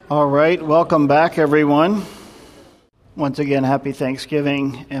All right, welcome back, everyone. Once again, happy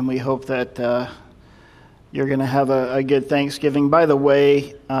Thanksgiving, and we hope that you're going to have a good Thanksgiving. By the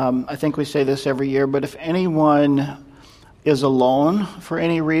way, I think we say this every year, but if anyone is alone for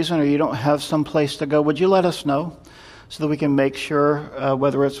any reason or you don't have some place to go, would you let us know so that we can make sure,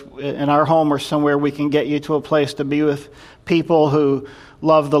 whether it's in our home or somewhere, we can get you to a place to be with people who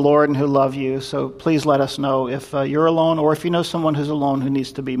love the Lord and who love you. So please let us know if you're alone or if you know someone who's alone who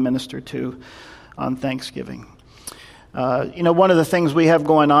needs to be ministered to on Thanksgiving. One of the things we have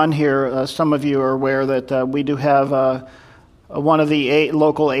going on here, some of you are aware that we do have one of the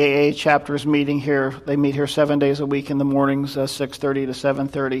local AA chapters meeting here. They meet here 7 days a week in the mornings, 6:30 to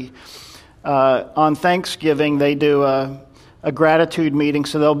 7:30. On Thanksgiving, they do a gratitude meeting,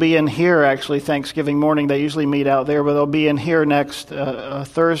 so they'll be in here actually Thanksgiving morning. They usually meet out there, but they'll be in here next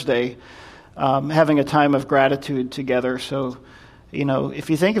Thursday having a time of gratitude together. So,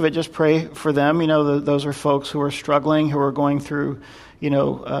 if you think of it, just pray for them. Those are folks who are struggling, who are going through,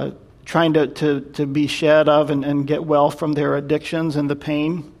 trying to be shed of and get well from their addictions and the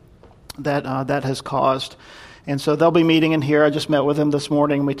pain that has caused. And so they'll be meeting in here. I just met with them this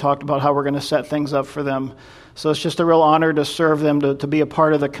morning. We talked about how we're going to set things up for them. So it's just a real honor to serve them, to be a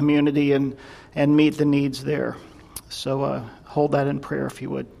part of the community and meet the needs there. So hold that in prayer if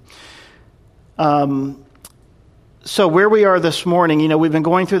you would. So where we are this morning, we've been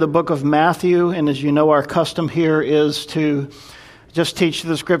going through the book of Matthew, and as you know, our custom here is to just teach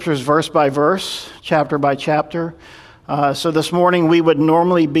the scriptures verse by verse, chapter by chapter. So this morning we would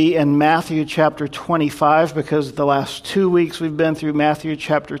normally be in Matthew chapter 25 because the last 2 weeks we've been through Matthew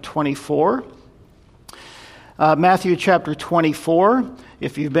chapter 24. Matthew chapter 24,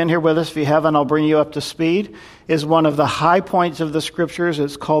 if you've been here with us, if you haven't, I'll bring you up to speed, is one of the high points of the scriptures.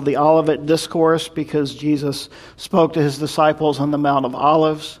 It's called the Olivet Discourse because Jesus spoke to his disciples on the Mount of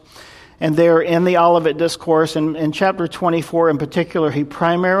Olives. And there in the Olivet Discourse, in chapter 24 in particular, he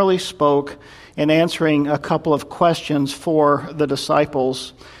primarily spoke in answering a couple of questions for the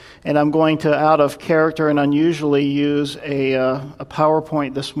disciples. And I'm going to, out of character and unusually, use a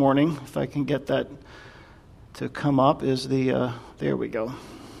PowerPoint this morning. If I can get that to come up, there we go.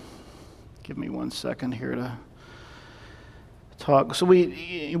 Give me 1 second here to talk. So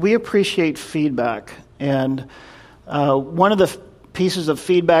we appreciate feedback. And one of the pieces of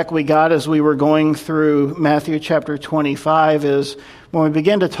feedback we got as we were going through Matthew chapter 25 is when we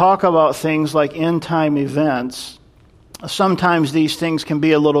begin to talk about things like end-time events, sometimes these things can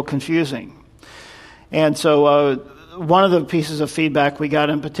be a little confusing. And so one of the pieces of feedback we got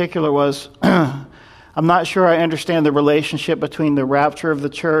in particular was, I'm not sure I understand the relationship between the rapture of the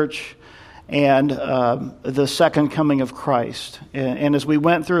church and the second coming of Christ. And as we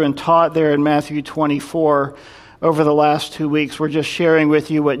went through and taught there in Matthew 24, over the last 2 weeks, we're just sharing with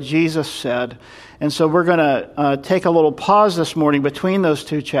you what Jesus said. And so we're going to take a little pause this morning between those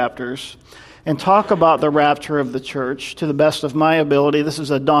two chapters and talk about the rapture of the church to the best of my ability. This is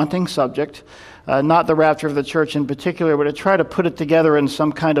a daunting subject, not the rapture of the church in particular, but to try to put it together in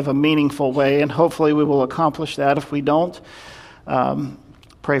some kind of a meaningful way, and hopefully we will accomplish that. If we don't,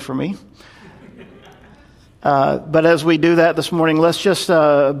 pray for me. But as we do that this morning, let's just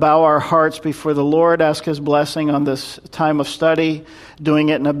bow our hearts before the Lord, ask his blessing on this time of study, doing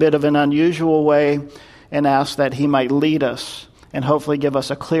it in a bit of an unusual way, and ask that he might lead us and hopefully give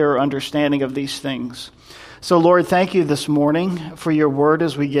us a clearer understanding of these things. So Lord, thank you this morning for your word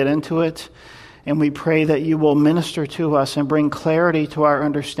as we get into it, and we pray that you will minister to us and bring clarity to our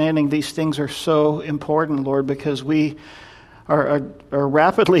understanding. These things are so important, Lord, because we are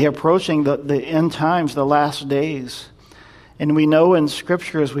rapidly approaching the end times, the last days. And we know in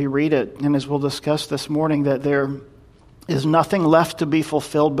Scripture as we read it, and as we'll discuss this morning, that there is nothing left to be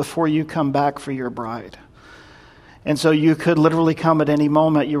fulfilled before you come back for your bride. And so you could literally come at any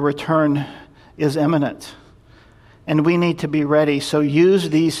moment. Your return is imminent. And we need to be ready. So use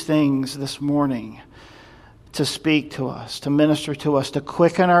these things this morning to speak to us, to minister to us, to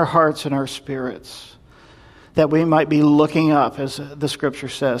quicken our hearts and our spirits, that we might be looking up, as the Scripture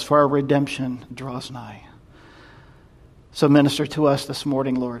says, for our redemption draws nigh. So minister to us this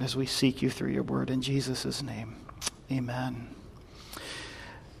morning, Lord, as we seek you through your word. In Jesus' name, amen.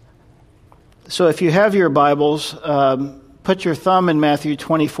 So if you have your Bibles, put your thumb in Matthew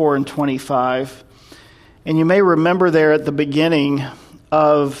 24 and 25. And you may remember there at the beginning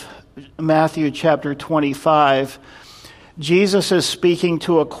of Matthew chapter 25, Jesus is speaking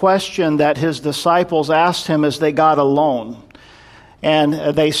to a question that his disciples asked him as they got alone. And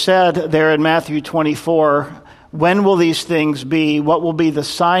they said there in Matthew 24, when will these things be? What will be the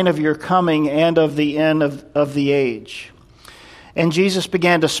sign of your coming and of the end of the age? And Jesus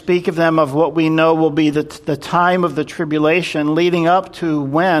began to speak of them of what we know will be the time of the tribulation leading up to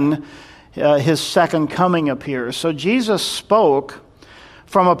when his second coming appears. So Jesus spoke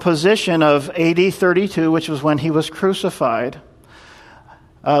from a position of AD 32, which was when he was crucified,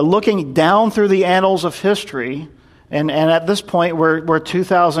 looking down through the annals of history, and at this point we're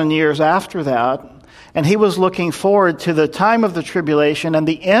 2,000 years after that, and he was looking forward to the time of the tribulation and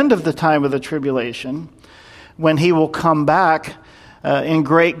the end of the time of the tribulation, when he will come back in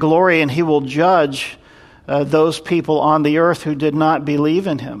great glory and he will judge those people on the earth who did not believe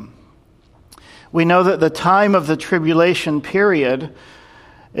in him. We know that the time of the tribulation period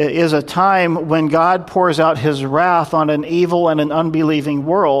is a time when God pours out his wrath on an evil and an unbelieving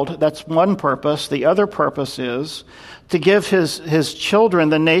world. That's one purpose. The other purpose is to give his children,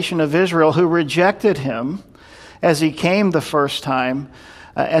 the nation of Israel, who rejected him as he came the first time,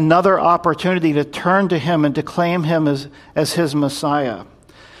 another opportunity to turn to him and to claim him as his Messiah.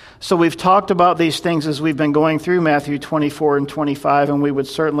 So we've talked about these things as we've been going through Matthew 24 and 25, and we would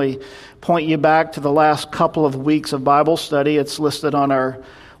certainly point you back to the last couple of weeks of Bible study. It's listed on our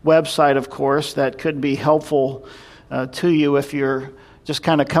website, of course. That could be helpful to you if you're just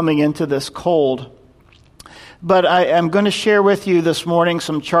kind of coming into this cold. But I am going to share with you this morning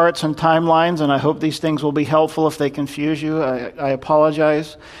some charts and timelines, and I hope these things will be helpful. If they confuse you, I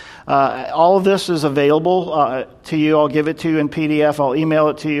apologize. All of this is available to you. I'll give it to you in PDF. I'll email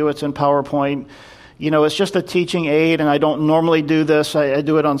it to you. It's in PowerPoint. You know, it's just a teaching aid, and I don't normally do this. I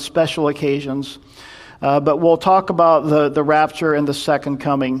do it on special occasions. But we'll talk about the rapture and the second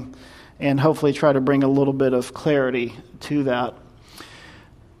coming, and hopefully try to bring a little bit of clarity to that.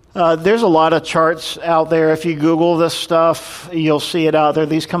 There's a lot of charts out there. If you Google this stuff, you'll see it out there.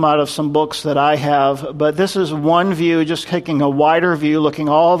 These come out of some books that I have. But this is one view, just taking a wider view, looking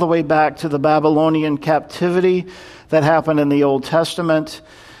all the way back to the Babylonian captivity that happened in the Old Testament,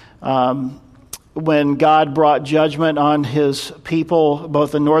 when God brought judgment on his people,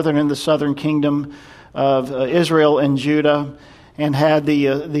 both the northern and the southern kingdom of Israel and Judah, and had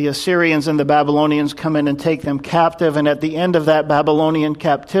the Assyrians and the Babylonians come in and take them captive. And at the end of that Babylonian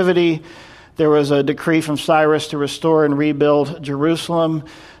captivity, there was a decree from Cyrus to restore and rebuild Jerusalem.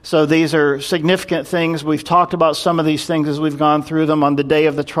 So these are significant things. We've talked about some of these things as we've gone through them. On the day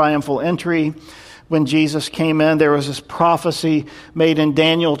of the triumphal entry, when Jesus came in, there was this prophecy made in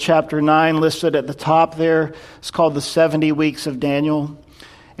Daniel chapter 9, listed at the top there. It's called the 70 weeks of Daniel.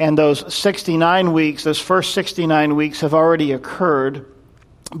 And those 69 weeks, those first 69 weeks have already occurred.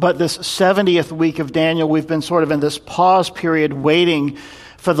 But this 70th week of Daniel, we've been sort of in this pause period waiting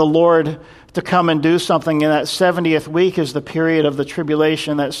for the Lord to come and do something. And that 70th week is the period of the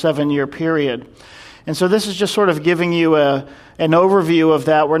tribulation, that 7-year period. And so this is just sort of giving you an overview of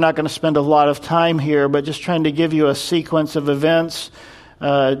that. We're not going to spend a lot of time here, but just trying to give you a sequence of events.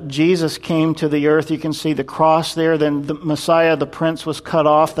 Jesus came to the earth. You can see the cross there. Then the Messiah, the Prince, was cut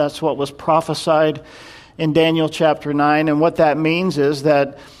off. That's what was prophesied in Daniel chapter 9. And what that means is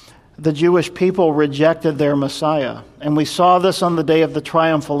that the Jewish people rejected their Messiah. And we saw this on the day of the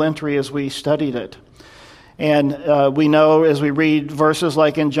triumphal entry as we studied it. And we know as we read verses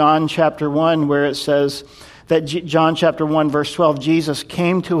like in John chapter 1, where it says that John chapter 1, verse 12, Jesus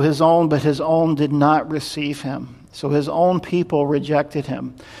came to his own, but his own did not receive him. So his own people rejected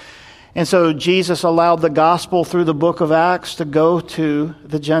him. And so Jesus allowed the gospel through the book of Acts to go to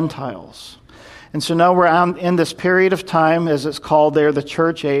the Gentiles. And so now we're in this period of time, as it's called there, the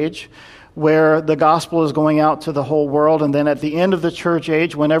church age, where the gospel is going out to the whole world. And then at the end of the church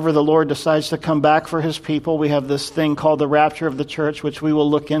age, whenever the Lord decides to come back for his people, we have this thing called the rapture of the church, which we will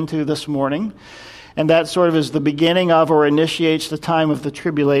look into this morning. And that sort of is the beginning of or initiates the time of the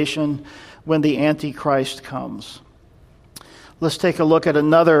tribulation when the Antichrist comes. Let's take a look at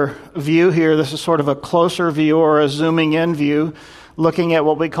another view here. This is sort of a closer view or a zooming in view, looking at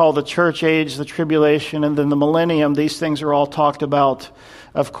what we call the church age, the tribulation, and then the millennium. These things are all talked about,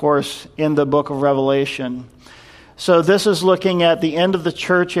 of course, in the book of Revelation. So this is looking at the end of the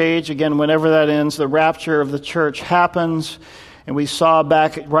church age. Again, whenever that ends, the rapture of the church happens. And we saw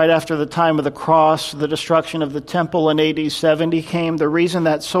back right after the time of the cross, the destruction of the temple in AD 70 came. The reason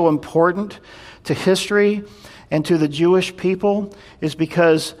that's so important to history and to the Jewish people is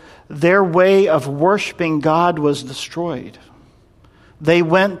because their way of worshiping God was destroyed. They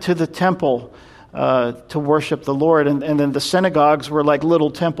went to the temple to worship the Lord. And then the synagogues were like little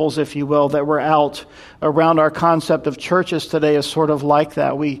temples, if you will, that were out around. Our concept of churches today is sort of like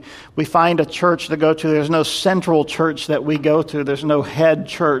that. We find a church to go to. There's no central church that we go to. There's no head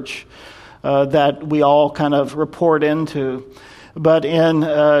church that we all kind of report into. But in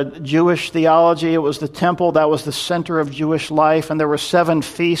Jewish theology, it was the temple that was the center of Jewish life, and there were 7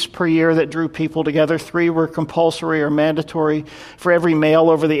 feasts per year that drew people together. 3 were compulsory or mandatory for every male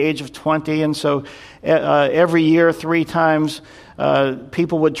over the age of 20, and so every year, 3 times,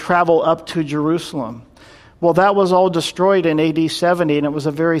 people would travel up to Jerusalem. Well, that was all destroyed in AD 70, and it was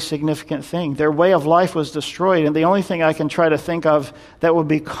a very significant thing. Their way of life was destroyed, and the only thing I can try to think of that would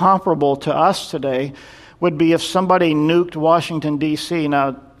be comparable to us today would be if somebody nuked Washington, D.C.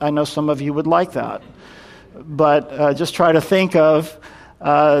 Now, I know some of you would like that, but just try to think of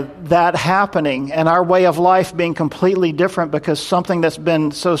that happening and our way of life being completely different because something that's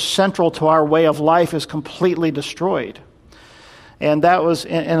been so central to our way of life is completely destroyed. And that was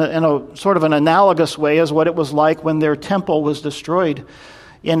in a sort of an analogous way as what it was like when their temple was destroyed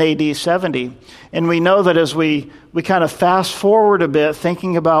in AD 70. And we know that as we kind of fast forward a bit,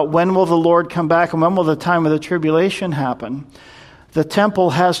 thinking about when will the Lord come back and when will the time of the tribulation happen, the temple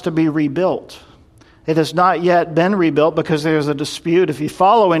has to be rebuilt. It has not yet been rebuilt because there's a dispute. If you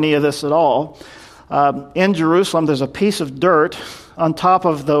follow any of this at all, in Jerusalem there's a piece of dirt on top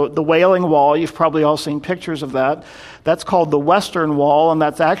of the Wailing Wall. You've probably all seen pictures of that. That's called the Western Wall, and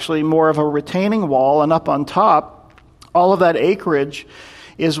that's actually more of a retaining wall. And up on top, all of that acreage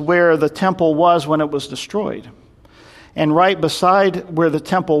is where the temple was when it was destroyed. And right beside where the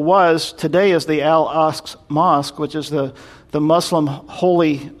temple was today is the Al-Aqsa Mosque, which is the Muslim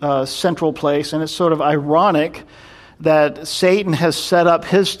holy central place. And it's sort of ironic that Satan has set up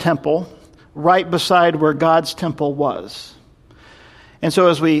his temple right beside where God's temple was. And so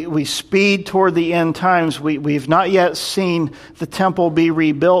as we speed toward the end times, we've not yet seen the temple be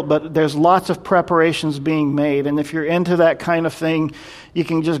rebuilt, but there's lots of preparations being made. And if you're into that kind of thing, you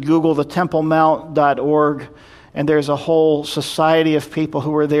can just Google theTempleMount.org, and there's a whole society of people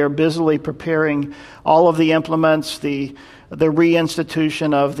who are there busily preparing all of the implements, the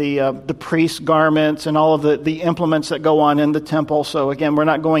reinstitution of the priest's garments and all of the implements that go on in the temple. So again, we're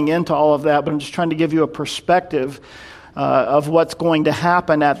not going into all of that, but I'm just trying to give you a perspective of what's going to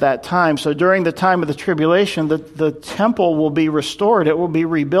happen at that time. So during the time of the tribulation, the temple will be restored. It will be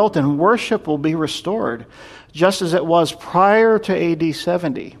rebuilt, and worship will be restored, just as it was prior to AD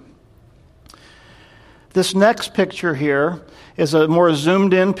 70. This next picture here is a more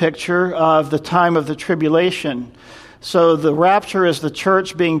zoomed-in picture of the time of the tribulation. So the rapture is the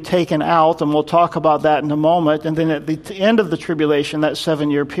church being taken out, and we'll talk about that in a moment. And then at the end of the tribulation, that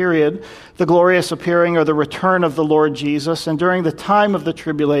 7-year period, the glorious appearing or the return of the Lord Jesus. And during the time of the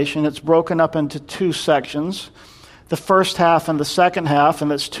tribulation, it's broken up into 2 sections, the first half and the second half,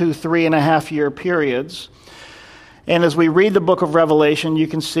 and that's 2 3.5-year periods. And as we read the book of Revelation, you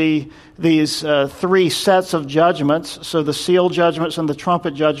can see these 3 sets of judgments. So the seal judgments and the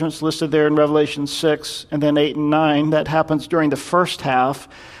trumpet judgments listed there in Revelation 6 and then 8 and 9. That happens during the first half.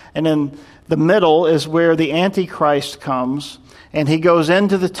 And in the middle is where the Antichrist comes. And he goes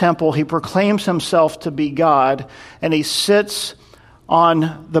into the temple. He proclaims himself to be God. And he sits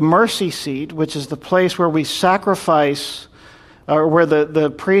on the mercy seat, which is the place where we sacrifice, or where the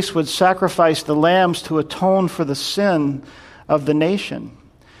priest would sacrifice the lambs to atone for the sin of the nation.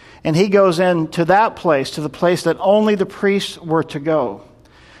 And he goes into that place, to the place that only the priests were to go.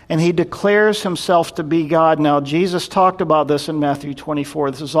 And he declares himself to be God. Now, Jesus talked about this in Matthew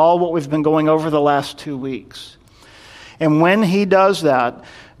 24. This is all what we've been going over the last 2 weeks. And when he does that,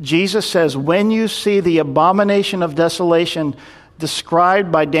 Jesus says, when you see the abomination of desolation described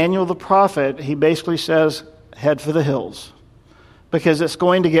by Daniel the prophet, he basically says, head for the hills. Because it's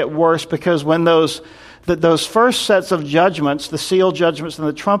going to get worse, because when those first sets of judgments, the seal judgments and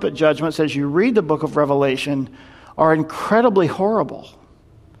the trumpet judgments, as you read the book of Revelation, are incredibly horrible.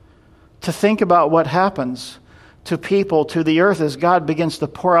 To think about what happens to people, to the earth, as God begins to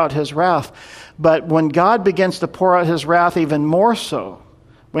pour out his wrath. But when God begins to pour out his wrath even more so,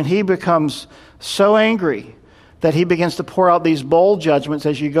 when he becomes so angry that he begins to pour out these bold judgments,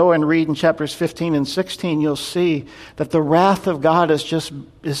 as you go and read in chapters 15 and 16, you'll see that the wrath of God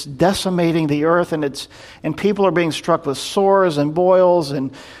is decimating the earth, and people are being struck with sores and boils,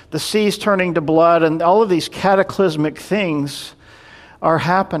 and the seas turning to blood, and all of these cataclysmic things are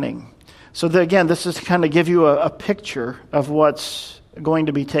happening. So again, this is to kind of give you a picture of what's going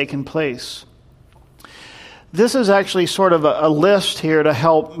to be taking place. This is actually sort of a list here to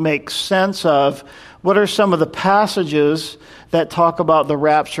help make sense of what are some of the passages that talk about the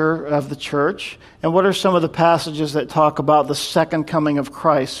rapture of the church, and what are some of the passages that talk about the second coming of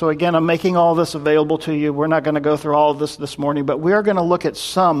Christ. So again, I'm making all this available to you. We're not going to go through all of this morning, but we are going to look at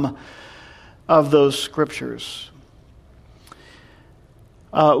some of those scriptures.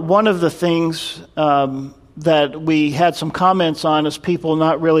 One of the things that we had some comments on is people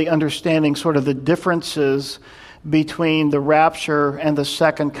not really understanding sort of the differences between the rapture and the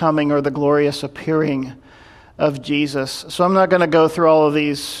second coming or the glorious appearing of Jesus. So I'm not going to go through all of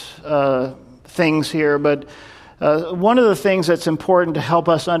these things here, but one of the things that's important to help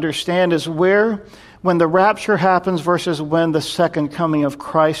us understand is when the rapture happens versus when the second coming of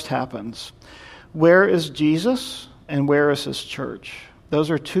Christ happens. Where is Jesus and where is his church? Those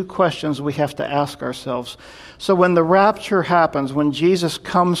are two questions we have to ask ourselves. So when the rapture happens, when Jesus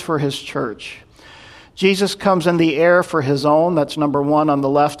comes for his church, Jesus comes in the air for his own. That's number one on the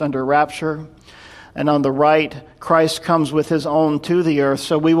left under rapture. And on the right, Christ comes with his own to the earth.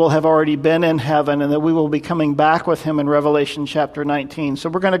 So we will have already been in heaven and that we will be coming back with him in Revelation chapter 19. So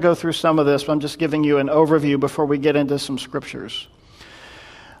we're going to go through some of this, but I'm just giving you an overview before we get into some scriptures.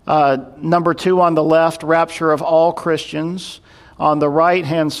 Number two on the left, rapture of all Christians. On the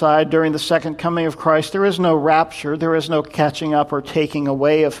right-hand side, during the second coming of Christ, there is no rapture. There is no catching up or taking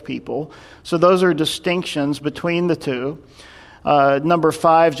away of people. So those are distinctions between the two. Number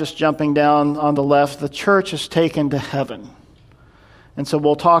five, just jumping down on the left, the church is taken to heaven. And so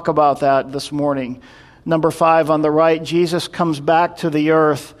we'll talk about that this morning. Number five on the right, Jesus comes back to the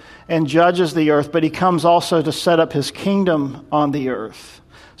earth and judges the earth, but he comes also to set up his kingdom on the earth.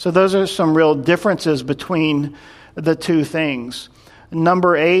 So those are some real differences between the two things.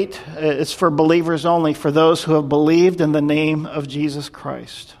 Number 8 is for believers only, for those who have believed in the name of Jesus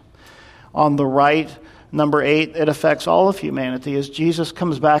Christ. On the right, number 8, it affects all of humanity. As Jesus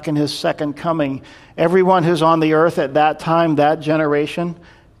comes back in his second coming, everyone who's on the earth at that time, that generation,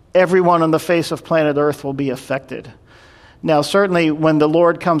 everyone on the face of planet Earth will be affected. Now, certainly when the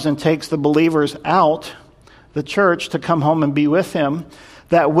Lord comes and takes the believers out, the church, to come home and be with him,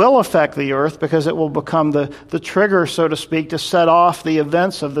 that will affect the earth because it will become the trigger, so to speak, to set off the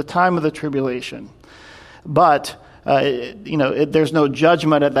events of the time of the tribulation. But, there's no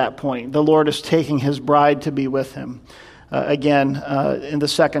judgment at that point. The Lord is taking his bride to be with him. In the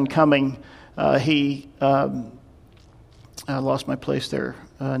second coming, I lost my place there.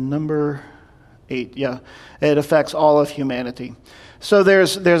 Number 8, yeah. It affects all of humanity. So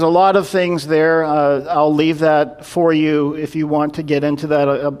there's a lot of things there. I'll leave that for you if you want to get into that.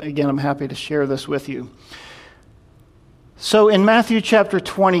 Again, I'm happy to share this with you. So in Matthew chapter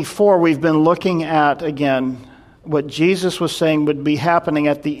 24, we've been looking at, again, what Jesus was saying would be happening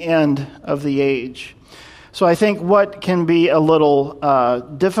at the end of the age. So I think what can be a little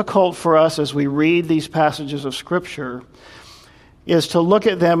difficult for us as we read these passages of Scripture is to look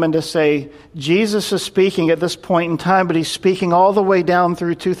at them and to say, Jesus is speaking at this point in time, but he's speaking all the way down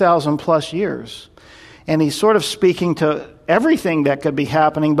through 2,000 plus years. And he's sort of speaking to everything that could be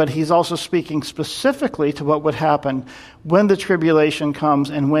happening, but he's also speaking specifically to what would happen when the tribulation comes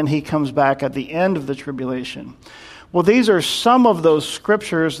and when he comes back at the end of the tribulation. Well, these are some of those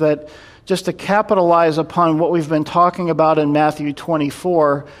scriptures that, just to capitalize upon what we've been talking about in Matthew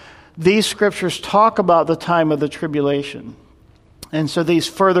 24, these scriptures talk about the time of the tribulation. And so these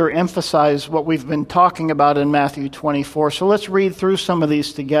further emphasize what we've been talking about in Matthew 24. So let's read through some of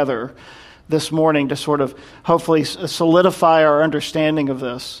these together this morning to sort of hopefully solidify our understanding of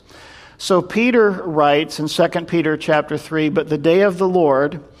this. So Peter writes in 2 Peter chapter 3, "But the day of the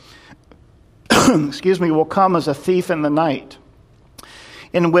Lord, will come as a thief in the night,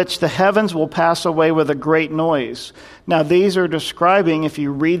 in which the heavens will pass away with a great noise." Now, these are describing, if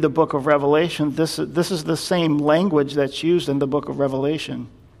you read the book of Revelation, this is the same language that's used in the book of Revelation.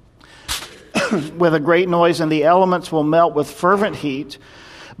 "With a great noise, and the elements will melt with fervent heat.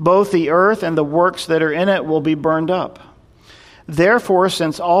 Both the earth and the works that are in it will be burned up. Therefore,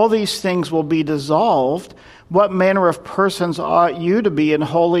 since all these things will be dissolved, what manner of persons ought you to be in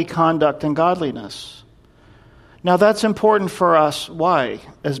holy conduct and godliness?" Now that's important for us. Why?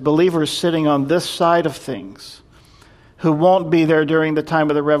 As believers sitting on this side of things, who won't be there during the time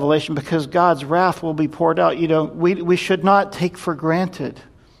of the revelation, because God's wrath will be poured out. We should not take for granted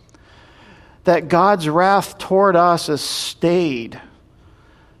that God's wrath toward us is stayed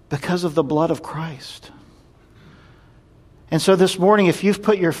because of the blood of Christ. And so this morning, if you've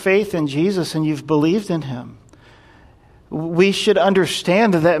put your faith in Jesus and you've believed in him, we should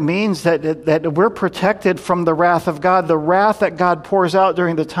understand that means that we're protected from the wrath of God. The wrath that God pours out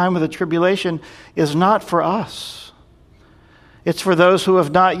during the time of the tribulation is not for us. It's for those who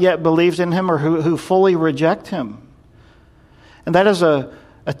have not yet believed in him or who fully reject him. And that is a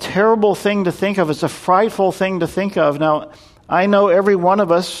terrible thing to think of. It's a frightful thing to think of. Now, I know every one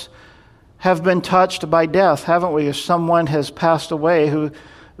of us have been touched by death, haven't we? If someone has passed away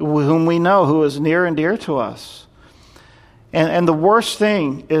whom we know, who is near and dear to us. And the worst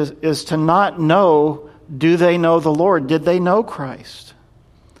thing is to not know do they know the Lord? Did they know Christ?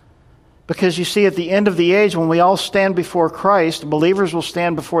 Because you see, at the end of the age, when we all stand before Christ, believers will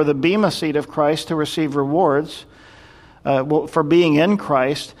stand before the bema seat of Christ to receive rewards for being in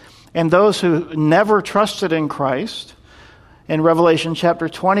Christ. And those who never trusted in Christ, in Revelation chapter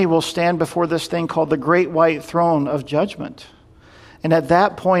 20, will stand before this thing called the Great White Throne of Judgment. And at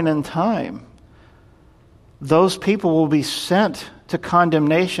that point in time, those people will be sent to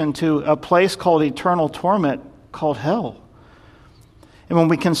condemnation, to a place called eternal torment, called hell. And when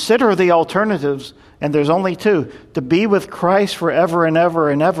we consider the alternatives, and there's only two, to be with Christ forever and ever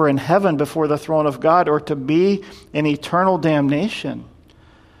and ever in heaven before the throne of God, or to be in eternal damnation,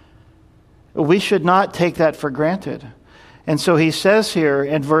 we should not take that for granted. And so he says here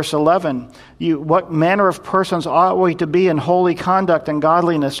in verse 11, what manner of persons ought we to be in holy conduct and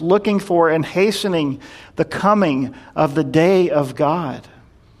godliness, looking for and hastening the coming of the day of God.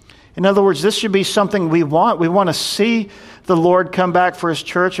 In other words, this should be something we want. We want to see the Lord come back for his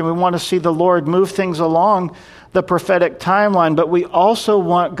church, and we want to see the Lord move things along the prophetic timeline, but we also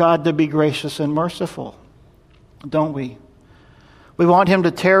want God to be gracious and merciful, don't we? We want him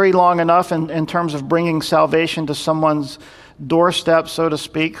to tarry long enough in terms of bringing salvation to someone's doorstep, so to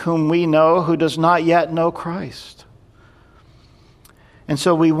speak, whom we know, who does not yet know Christ. And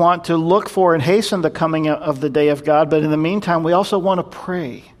so we want to look for and hasten the coming of the day of God, but in the meantime, we also want to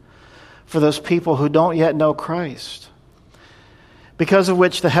pray for those people who don't yet know Christ. Because of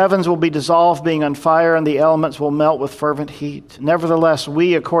which the heavens will be dissolved, being on fire, and the elements will melt with fervent heat. Nevertheless,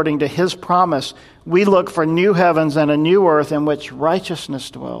 we, according to his promise, we look for new heavens and a new earth in which righteousness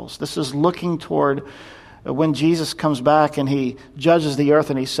dwells. This is looking toward when Jesus comes back and he judges the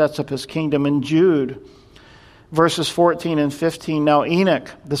earth and he sets up his kingdom. In Jude, verses 14 and 15, now Enoch,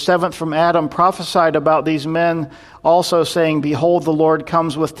 the seventh from Adam, prophesied about these men also, saying, behold, the Lord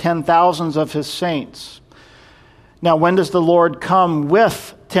comes with 10,000s of his saints. Now, when does the Lord come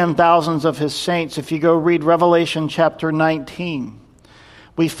with 10,000s of his saints? If you go read Revelation chapter 19,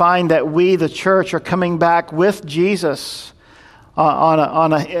 we find that we, the church, are coming back with Jesus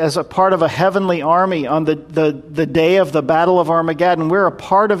as a part of a heavenly army on the day of the Battle of Armageddon. We're a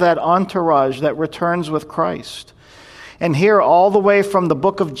part of that entourage that returns with Christ. And here, all the way from the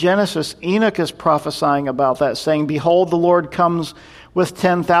book of Genesis, Enoch is prophesying about that, saying, behold, the Lord comes with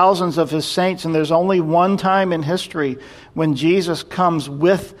 10,000s of his saints. And there's only one time in history when Jesus comes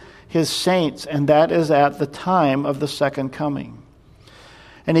with his saints, and that is at the time of the second coming.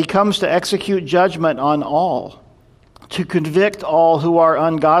 And he comes to execute judgment on all, to convict all who are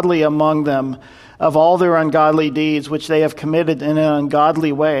ungodly among them of all their ungodly deeds which they have committed in an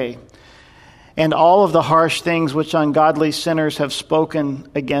ungodly way, and all of the harsh things which ungodly sinners have spoken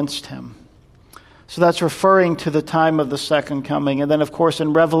against him. So that's referring to the time of the second coming. And then, of course,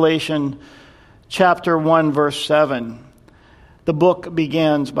 in Revelation chapter 1, verse 7, the book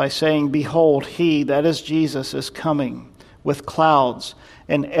begins by saying, behold, he, that is Jesus, is coming with clouds,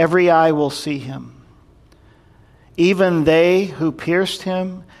 and every eye will see him. Even they who pierced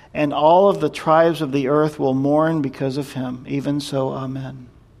him, and all of the tribes of the earth will mourn because of him. Even so, amen.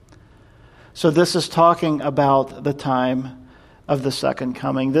 So this is talking about the time of the second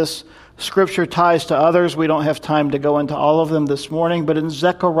coming. This scripture ties to others. We don't have time to go into all of them this morning, but in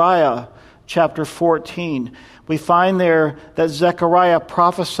Zechariah chapter 14, we find there that Zechariah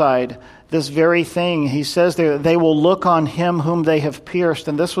prophesied this very thing. He says there, they will look on him whom they have pierced.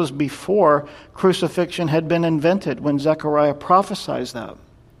 And this was before crucifixion had been invented, when Zechariah prophesies that.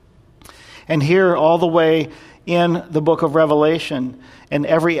 And here, all the way in the book of Revelation, and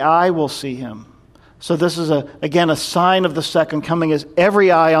every eye will see him. So this is, again, a sign of the second coming, as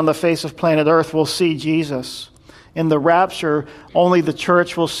every eye on the face of planet Earth will see Jesus. In the rapture, only the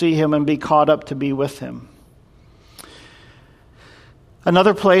church will see him and be caught up to be with him.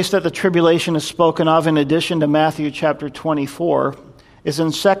 Another place that the tribulation is spoken of, in addition to Matthew chapter 24, is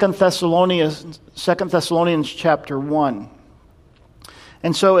in 2 Thessalonians chapter 1.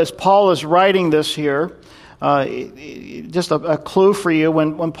 And so as Paul is writing this here, just a clue for you,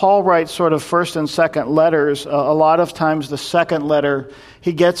 when Paul writes sort of first and second letters, a lot of times the second letter,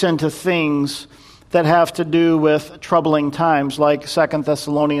 he gets into things that have to do with troubling times, like 2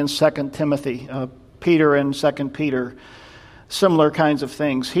 Thessalonians, 2 Timothy, Peter and 2 Peter, similar kinds of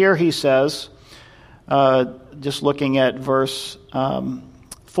things. Here he says, just looking at verse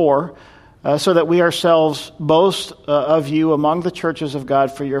 4, so that we ourselves boast of you among the churches of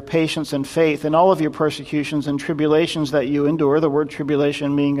God for your patience and faith in all of your persecutions and tribulations that you endure. The word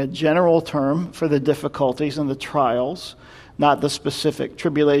tribulation being a general term for the difficulties and the trials, not the specific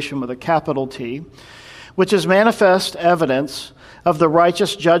tribulation with a capital T. which is manifest evidence of the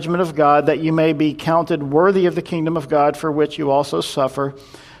righteous judgment of God, that you may be counted worthy of the kingdom of God, for which you also suffer.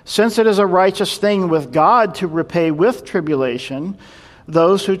 Since it is a righteous thing with God to repay with tribulation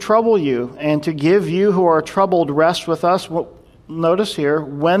those who trouble you, and to give you who are troubled rest with us. Notice here,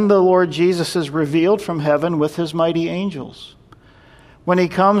 when the Lord Jesus is revealed from heaven with his mighty angels. When he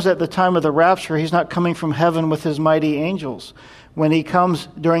comes at the time of the rapture, he's not coming from heaven with his mighty angels. When he comes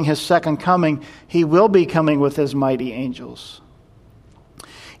during his second coming, he will be coming with his mighty angels.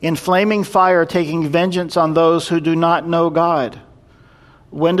 In flaming fire, taking vengeance on those who do not know God.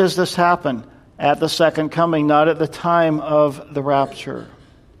 When does this happen? At the second coming, not at the time of the rapture.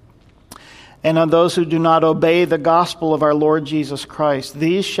 And on those who do not obey the gospel of our Lord Jesus Christ.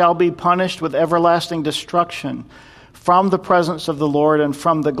 These shall be punished with everlasting destruction from the presence of the Lord and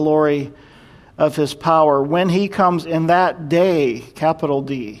from the glory of his power, when he comes in that day, capital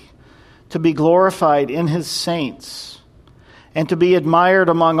D, to be glorified in his saints, and to be admired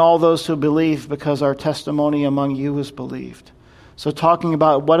among all those who believe, because our testimony among you is believed. So talking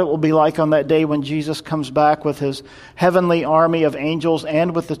about what it will be like on that day when Jesus comes back with his heavenly army of angels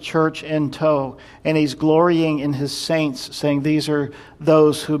and with the church in tow, and he's glorying in his saints, saying these are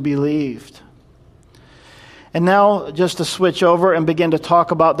those who believed. And now, just to switch over and begin to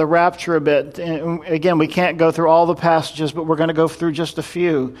talk about the rapture a bit. And again, we can't go through all the passages, but we're going to go through just a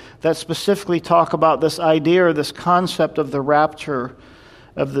few that specifically talk about this idea or this concept of the rapture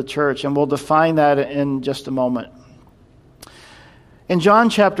of the church. And we'll define that in just a moment. In John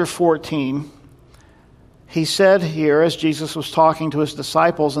chapter 14, he said here, as Jesus was talking to his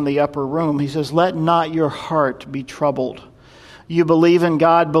disciples in the upper room, he says, "Let not your heart be troubled. You believe in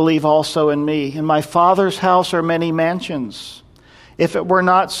God, believe also in me. In my Father's house are many mansions. If it were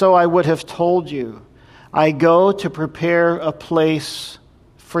not so, I would have told you. I go to prepare a place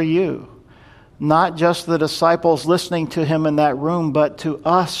for you." Not just the disciples listening to him in that room, but to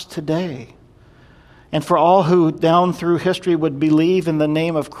us today. And for all who down through history would believe in the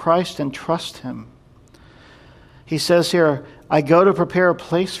name of Christ and trust him. He says here, "I go to prepare a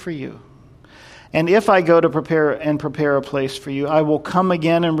place for you. And if I go to prepare a place for you, I will come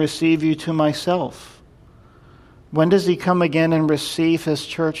again and receive you to myself." When does he come again and receive his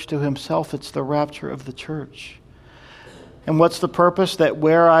church to himself? It's the rapture of the church. And what's the purpose? That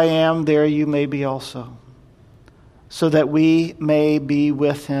where I am, there you may be also. So that we may be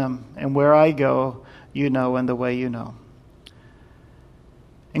with him. And where I go, you know, and the way you know.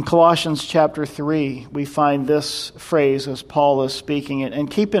 In Colossians chapter 3, we find this phrase as Paul is speaking it.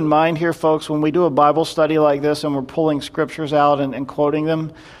 And keep in mind here, folks, when we do a Bible study like this and we're pulling scriptures out and quoting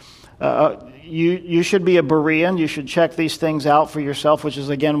them, you should be a Berean. You should check these things out for yourself, which is,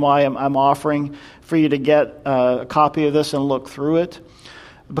 again, why I'm offering for you to get a copy of this and look through it.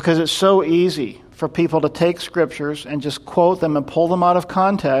 Because it's so easy for people to take scriptures and just quote them and pull them out of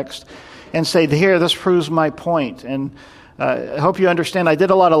context and say, here, this proves my point. And I hope you understand, I did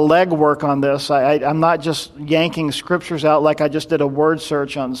a lot of legwork on this. I'm not just yanking scriptures out like I just did a word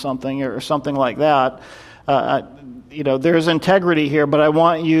search on something or something like that. There's integrity here, but I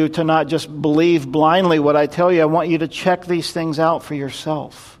want you to not just believe blindly what I tell you. I want you to check these things out for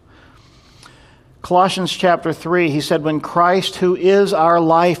yourself. Colossians chapter 3, he said, "When Christ, who is our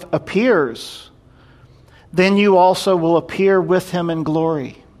life, appears, then you also will appear with him in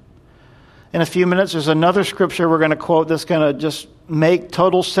glory." In a few minutes, there's another scripture we're going to quote that's going to just make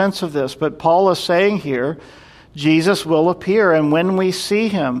total sense of this. But Paul is saying here, Jesus will appear, and when we see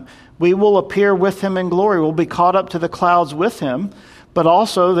him, we will appear with him in glory. We'll be caught up to the clouds with him. But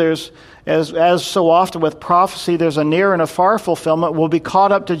also, there's, as so often with prophecy, there's a near and a far fulfillment. We'll be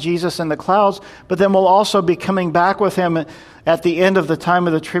caught up to Jesus in the clouds, but then we'll also be coming back with him at the end of the time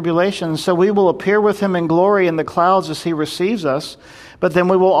of the tribulation. So we will appear with him in glory in the clouds as he receives us. But then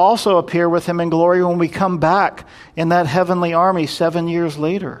we will also appear with him in glory when we come back in that heavenly army 7 years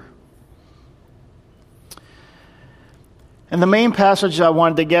later. And the main passage I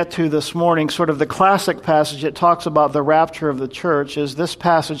wanted to get to this morning, sort of the classic passage that talks about the rapture of the church, is this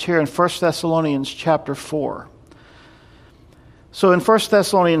passage here in 1 Thessalonians chapter 4. So in 1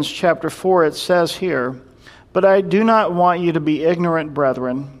 Thessalonians chapter 4 it says here, "But I do not want you to be ignorant,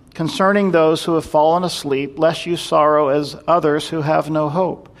 brethren, concerning those who have fallen asleep, lest you sorrow as others who have no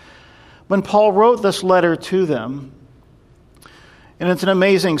hope." When Paul wrote this letter to them, and it's an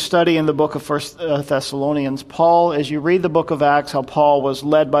amazing study in the book of 1 Thessalonians, Paul, as you read the book of Acts, how Paul was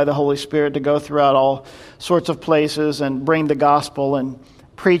led by the Holy Spirit to go throughout all sorts of places and bring the gospel and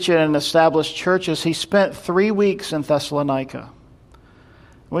preach it and establish churches, he spent 3 weeks in Thessalonica.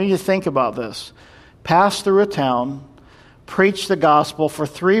 What do you think about this? Passed through a town, preached the gospel for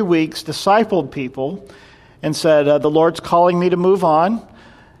 3 weeks, discipled people, and said, the Lord's calling me to move on.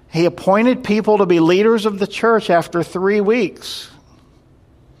 He appointed people to be leaders of the church after 3 weeks.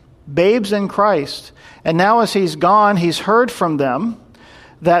 Babes in Christ. And now as he's gone, he's heard from them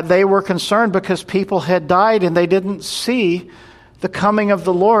that they were concerned because people had died and they didn't see the coming of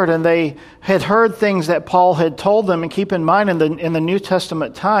the Lord, and they had heard things that Paul had told them. And keep in mind, in the New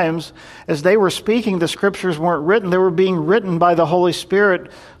Testament times, as they were speaking, the scriptures weren't written. They were being written by the Holy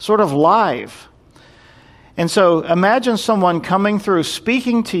Spirit sort of live. And so imagine someone coming through,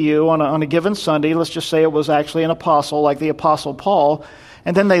 speaking to you on a given Sunday. Let's just say it was actually an apostle, like the Apostle Paul.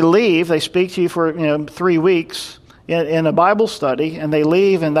 And then they leave. They speak to you for 3 weeks in a Bible study, and they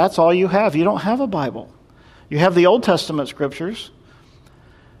leave, and that's all you have. You don't have a Bible. You have the Old Testament scriptures.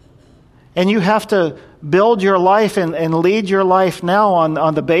 And you have to build your life and lead your life now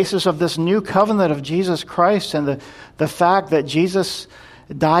on the basis of this new covenant of Jesus Christ and the fact that Jesus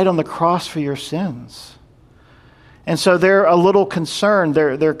died on the cross for your sins. And so they're a little concerned.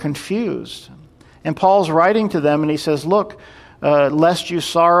 They're confused. And Paul's writing to them, and he says, look, lest you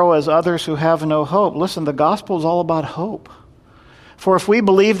sorrow as others who have no hope. Listen, the gospel is all about hope. For if we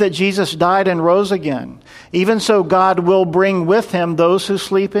believe that Jesus died and rose again, even so God will bring with him those who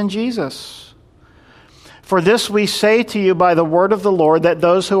sleep in Jesus. For this we say to you by the word of the Lord, that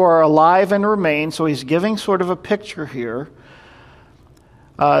those who are alive and remain, so he's giving sort of a picture here,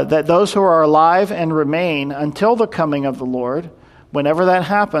 that those who are alive and remain until the coming of the Lord, whenever that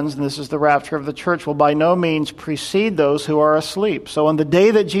happens, and this is the rapture of the church, will by no means precede those who are asleep. So on the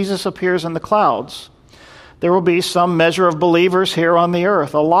day that Jesus appears in the clouds, there will be some measure of believers here on the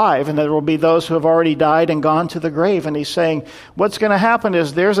earth alive, and there will be those who have already died and gone to the grave. And he's saying what's going to happen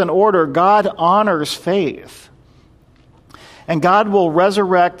is there's an order. God honors faith. And God will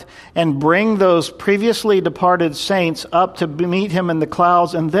resurrect and bring those previously departed saints up to meet him in the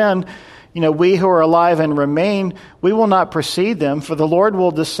clouds. And then, we who are alive and remain, we will not precede them, for the Lord will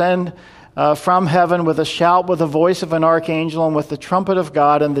descend from heaven with a shout, with the voice of an archangel, and with the trumpet of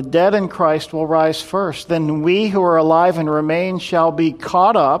God, and the dead in Christ will rise first. Then we who are alive and remain shall be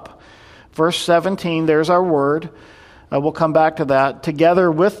caught up. Verse 17, there's our word. We'll come back to that.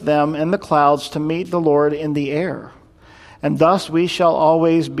 Together with them in the clouds to meet the Lord in the air. And thus we shall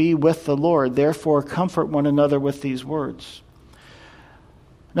always be with the Lord. Therefore comfort one another with these words.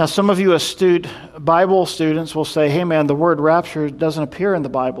 Now some of you astute Bible students will say, hey man, the word rapture doesn't appear in the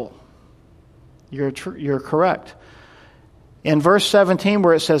Bible. You're correct. In verse 17,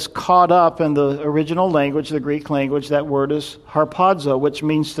 where it says caught up in the original language, the Greek language, that word is harpazo, which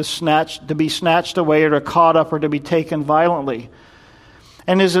means to be snatched away or to caught up or to be taken violently.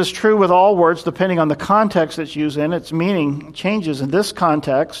 And as is true with all words, depending on the context it's used in, its meaning changes. In this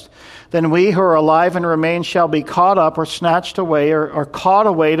context, then we who are alive and remain shall be caught up or snatched away or caught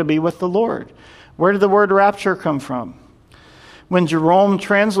away to be with the Lord. Where did the word rapture come from? When Jerome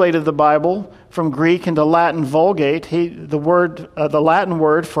translated the Bible from Greek into Latin Vulgate, the Latin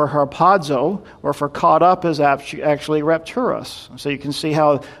word for harpazo, or for caught up, is actually rapturus. So you can see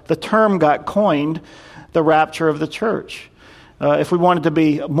how the term got coined, the rapture of the church. If we wanted to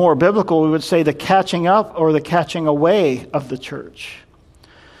be more biblical, we would say the catching up or the catching away of the church.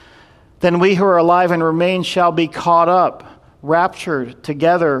 Then we who are alive and remain shall be caught up, raptured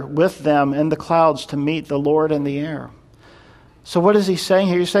together with them in the clouds to meet the Lord in the air. So what is he saying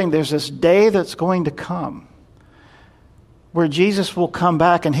here? He's saying there's this day that's going to come where Jesus will come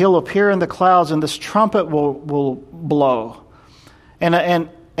back and he'll appear in the clouds and this trumpet will blow.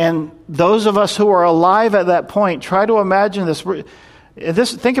 And those of us who are alive at that point, try to imagine this.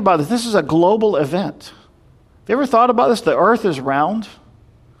 Think about this. This is a global event. Have you ever thought about this? The earth is round.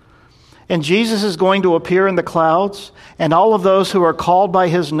 And Jesus is going to appear in the clouds. And all of those who are called by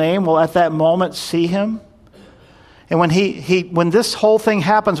his name will at that moment see him. And when this whole thing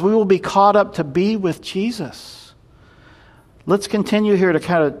happens, we will be caught up to be with Jesus. Let's continue here to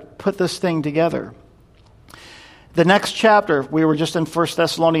kind of put this thing together. The next chapter, we were just in 1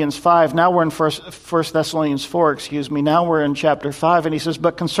 Thessalonians 5. Now we're in 1 Thessalonians 4, Now we're in chapter 5. And he says,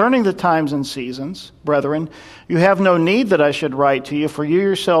 but concerning the times and seasons, brethren, you have no need that I should write to you, for you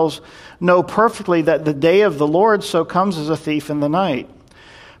yourselves know perfectly that the day of the Lord so comes as a thief in the night.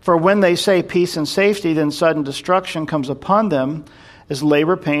 For when they say peace and safety, then sudden destruction comes upon them as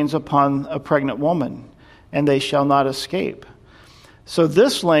labor pains upon a pregnant woman, and they shall not escape. So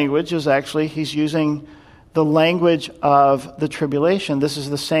this language is actually, he's using the language of the tribulation. This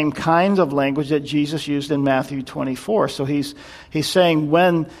is the same kinds of language that Jesus used in Matthew 24. So he's saying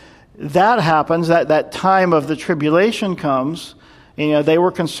when that happens, that time of the tribulation comes, they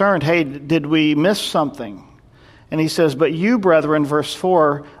were concerned, hey, did we miss something? And he says, but you, brethren, verse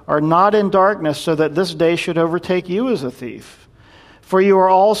 4, are not in darkness so that this day should overtake you as a thief. For you are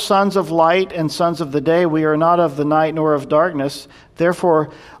all sons of light and sons of the day. We are not of the night nor of darkness.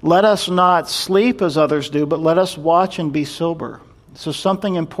 Therefore, let us not sleep as others do, but let us watch and be sober. So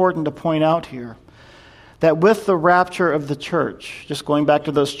something important to point out here. That with the rapture of the church, just going back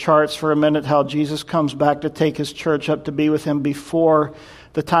to those charts for a minute, how Jesus comes back to take his church up to be with him before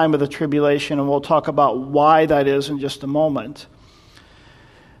the time of the tribulation, and we'll talk about why that is in just a moment.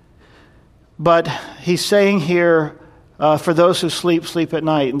 But he's saying here, for those who sleep, sleep at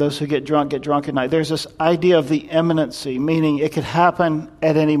night, and those who get drunk at night. There's this idea of the imminency, meaning it could happen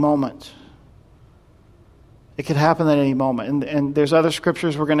at any moment. It could happen at any moment. And there's other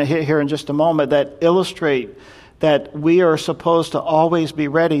scriptures we're going to hit here in just a moment that illustrate that we are supposed to always be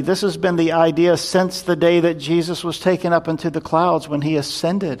ready. This has been the idea since the day that Jesus was taken up into the clouds when he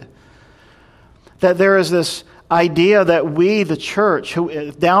ascended. That there is this idea that we, the church,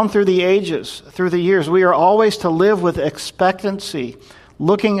 who down through the ages, through the years, we are always to live with expectancy,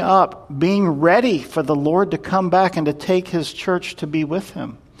 looking up, being ready for the Lord to come back and to take his church to be with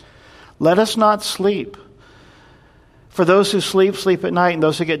him. Let us not sleep. For those who sleep, sleep at night, and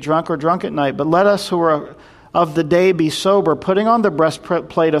those who get drunk are drunk at night. But let us who are of the day be sober, putting on the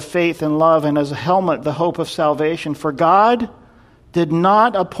breastplate of faith and love, and as a helmet the hope of salvation. For God did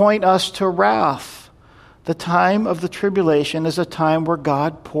not appoint us to wrath. The time of the tribulation is a time where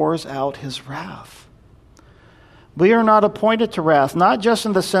God pours out his wrath. We are not appointed to wrath, not just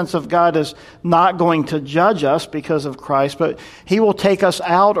in the sense of God is not going to judge us because of Christ, but he will take us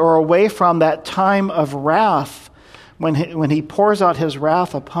out or away from that time of wrath when he pours out his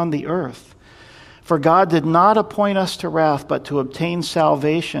wrath upon the earth. For God did not appoint us to wrath, but to obtain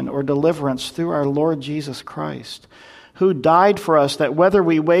salvation or deliverance through our Lord Jesus Christ, who died for us, that whether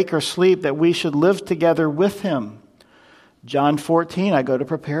we wake or sleep, that we should live together with him. John 14, I go to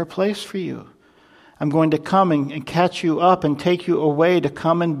prepare a place for you. I'm going to come and catch you up and take you away to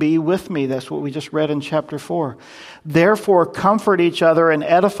come and be with me. That's what we just read in chapter 4. Therefore, comfort each other and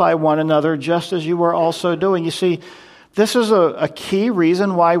edify one another, just as you are also doing. You see, this is a key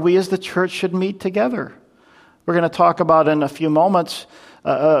reason why we as the church should meet together. We're going to talk about in a few moments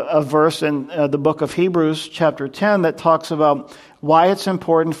a verse in the book of Hebrews, chapter 10, that talks about why it's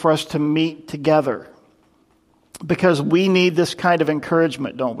important for us to meet together. Because we need this kind of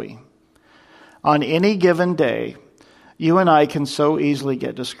encouragement, don't we? On any given day, you and I can so easily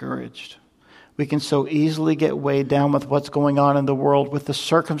get discouraged. We can so easily get weighed down with what's going on in the world, with the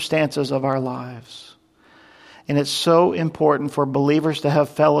circumstances of our lives. And it's so important for believers to have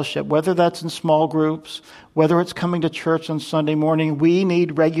fellowship, whether that's in small groups, whether it's coming to church on Sunday morning. We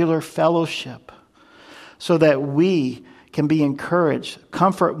need regular fellowship so that we can be encouraged,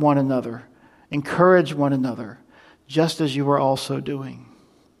 comfort one another, encourage one another, just as you are also doing.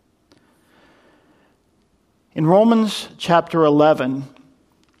 In Romans chapter 11,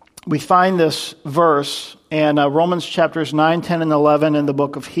 we find this verse, and Romans chapters 9, 10, and 11 in the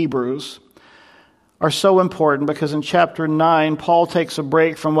book of Hebrews are so important because in chapter 9, Paul takes a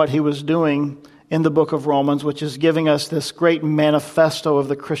break from what he was doing in the book of Romans, which is giving us this great manifesto of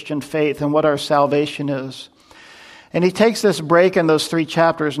the Christian faith and what our salvation is. And he takes this break in those three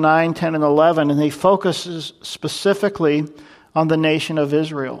chapters, 9, 10, and 11, and he focuses specifically on the nation of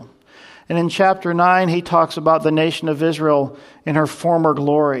Israel. And in chapter 9, he talks about the nation of Israel in her former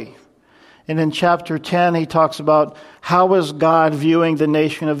glory. And in chapter 10, he talks about how is God viewing the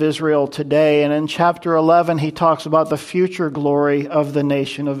nation of Israel today. And in chapter 11, he talks about the future glory of the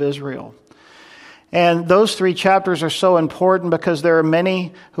nation of Israel. And those three chapters are so important because there are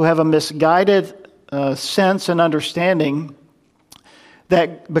many who have a misguided sense and understanding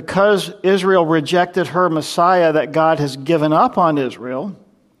that because Israel rejected her Messiah, that God has given up on Israel,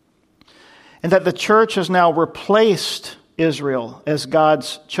 and that the church has now replaced Israel as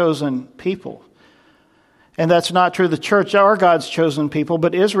God's chosen people. And that's not true. The church are God's chosen people,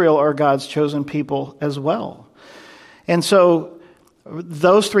 but Israel are God's chosen people as well. And so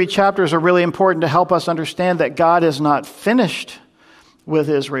those three chapters are really important to help us understand that God is not finished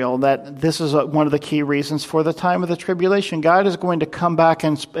with Israel, that this is one of the key reasons for the time of the tribulation. God is going to come back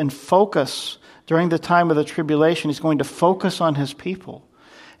and focus during the time of the tribulation. He's going to focus on his people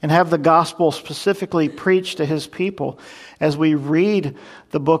and have the gospel specifically preached to his people. As we read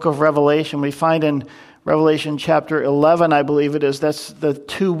the book of Revelation, we find in Revelation chapter 11, I believe it is, that's the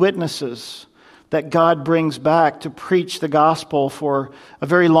two witnesses that God brings back to preach the gospel for a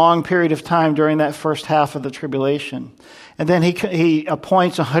very long period of time during that first half of the tribulation. And then he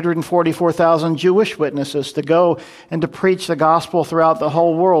appoints 144,000 Jewish witnesses to go and to preach the gospel throughout the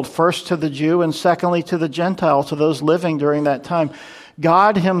whole world, first to the Jew and secondly to the Gentile, to those living during that time.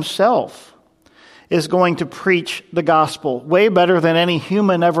 God himself is going to preach the gospel way better than any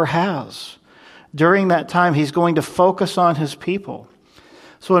human ever has. During that time, he's going to focus on his people.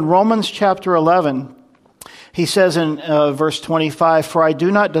 So in Romans chapter 11, he says in verse 25, "For I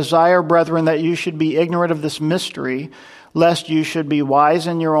do not desire, brethren, that you should be ignorant of this mystery, lest you should be wise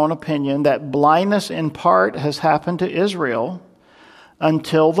in your own opinion, that blindness in part has happened to Israel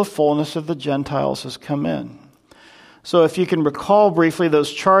until the fullness of the Gentiles has come in." So if you can recall briefly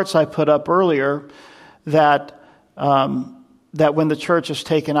those charts I put up earlier, that when the church is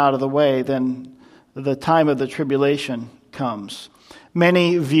taken out of the way, then the time of the tribulation comes.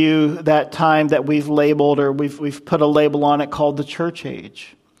 Many view that time that we've labeled, or we've put a label on it, called the church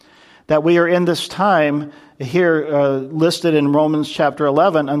age. That we are in this time here listed in Romans chapter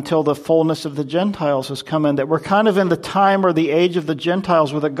 11 until the fullness of the Gentiles has come in. That we're kind of in the time or the age of the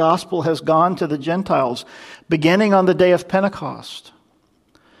Gentiles where the gospel has gone to the Gentiles, beginning on the day of Pentecost.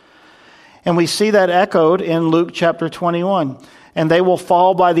 And we see that echoed in Luke chapter 21. "And they will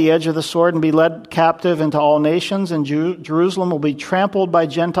fall by the edge of the sword and be led captive into all nations, and Jerusalem will be trampled by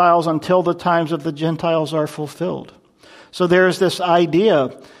Gentiles until the times of the Gentiles are fulfilled." So there's this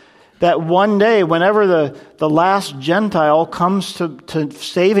idea that one day, whenever the last Gentile comes to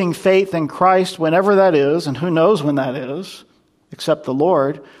saving faith in Christ, whenever that is, and who knows when that is, except the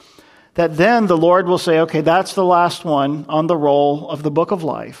Lord, that then the Lord will say, okay, that's the last one on the roll of the book of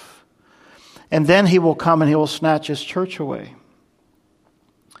life. And then he will come and he will snatch his church away.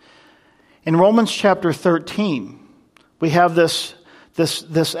 In Romans chapter 13, we have this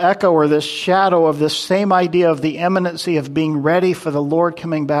echo or this shadow of this same idea of the imminency of being ready for the Lord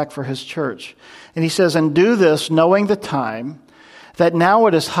coming back for his church. And he says, "And do this, knowing the time, that now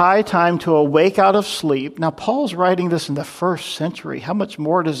it is high time to awake out of sleep." Now, Paul's writing this in the first century. How much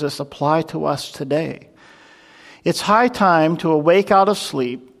more does this apply to us today? "It's high time to awake out of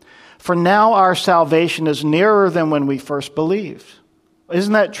sleep, for now our salvation is nearer than when we first believed."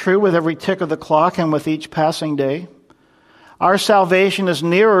 Isn't that true with every tick of the clock and with each passing day? Our salvation is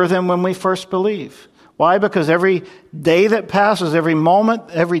nearer than when we first believed. Why? Because every day that passes, every moment,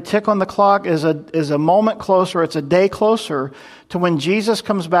 every tick on the clock is a moment closer, it's a day closer to when Jesus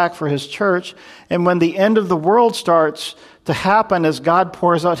comes back for his church and when the end of the world starts to happen as God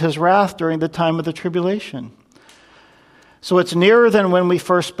pours out his wrath during the time of the tribulation. So it's nearer than when we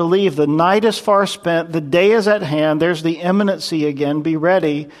first believed. The night is far spent. The day is at hand. There's the imminency again. Be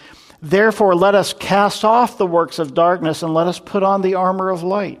ready. "Therefore, let us cast off the works of darkness and let us put on the armor of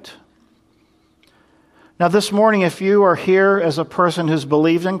light." Now, this morning, if you are here as a person who's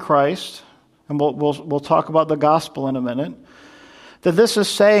believed in Christ, and we'll talk about the gospel in a minute, that this is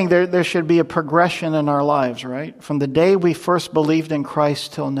saying there should be a progression in our lives, right? From the day we first believed in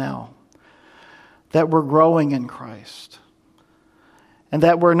Christ till now. That we're growing in Christ. And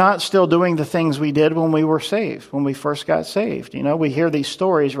that we're not still doing the things we did when we were saved, when we first got saved. You know, we hear these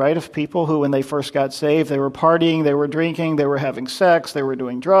stories, right, of people who, when they first got saved, they were partying, they were drinking, they were having sex, they were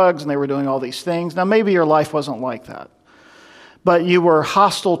doing drugs, and they were doing all these things. Now, maybe your life wasn't like that. But you were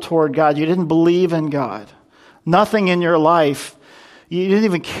hostile toward God. You didn't believe in God. Nothing in your life, you didn't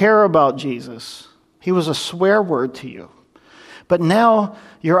even care about Jesus. He was a swear word to you. But now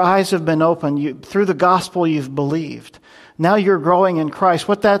your eyes have been opened. Through the gospel, you've believed. Now you're growing in Christ.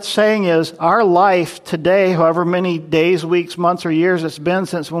 What that's saying is our life today, however many days, weeks, months, or years it's been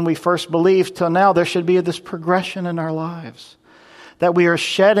since when we first believed till now, there should be this progression in our lives. That we are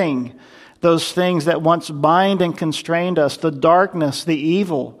shedding those things that once bind and constrained us, the darkness, the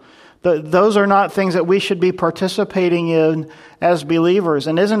evil. Those are not things that we should be participating in as believers.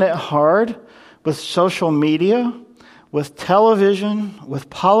 And isn't it hard with social media, with television,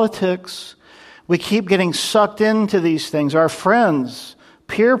 with politics? We keep getting sucked into these things. Our friends,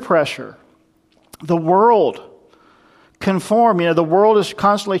 peer pressure, the world, conform. You know, the world is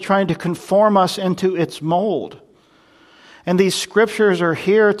constantly trying to conform us into its mold. And these scriptures are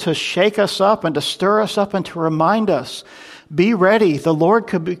here to shake us up and to stir us up and to remind us, be ready. The Lord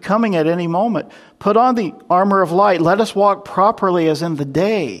could be coming at any moment. Put on the armor of light. Let us walk properly as in the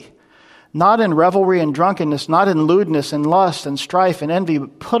day. Not in revelry and drunkenness, not in lewdness and lust and strife and envy,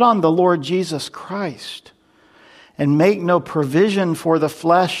 but put on the Lord Jesus Christ and make no provision for the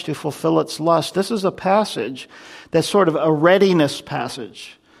flesh to fulfill its lust. This is a passage that's sort of a readiness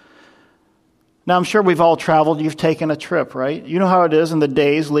passage. Now, I'm sure we've all traveled. You've taken a trip, right? You know how it is in the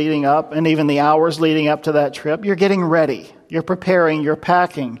days leading up and even the hours leading up to that trip. You're getting ready. You're preparing. You're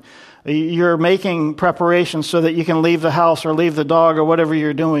packing. You're making preparations so that you can leave the house or leave the dog or whatever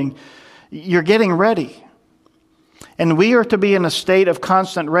you're doing. You're getting ready. And we are to be in a state of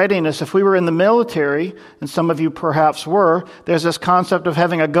constant readiness. If we were in the military, and some of you perhaps were, there's this concept of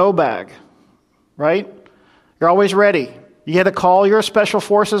having a go bag, right? You're always ready. You get a call, you're a special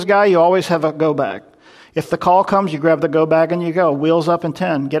forces guy, you always have a go bag. If the call comes, you grab the go bag and you go. Wheels up in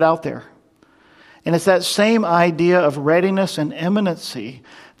 10, get out there. And it's that same idea of readiness and imminency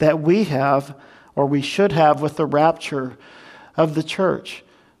that we have, or we should have, with the rapture of the church.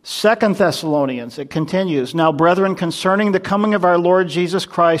 2 Thessalonians, it continues, "Now, brethren, concerning the coming of our Lord Jesus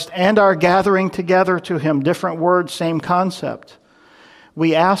Christ and our gathering together to him," different words, same concept,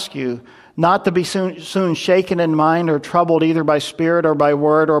 "we ask you not to be soon shaken in mind or troubled either by spirit or by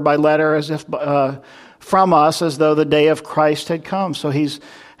word or by letter as if from us, as though the day of Christ had come." So he's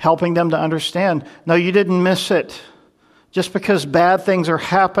helping them to understand, no, you didn't miss it. Just because bad things are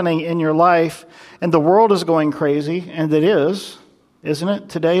happening in your life and the world is going crazy, and it is, isn't it?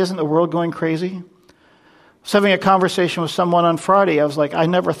 Today, isn't the world going crazy? I was having a conversation with someone on Friday. I was like, I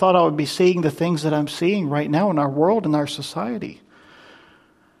never thought I would be seeing the things that I'm seeing right now in our world and our society.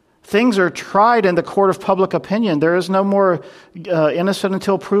 Things are tried in the court of public opinion. There is no more innocent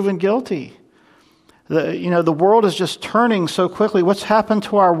until proven guilty. The world is just turning so quickly. What's happened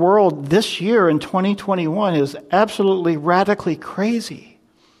to our world this year in 2021 is absolutely radically crazy.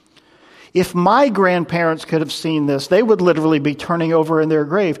 If my grandparents could have seen this, they would literally be turning over in their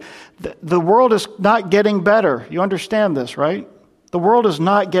grave. The world is not getting better. You understand this, right? The world is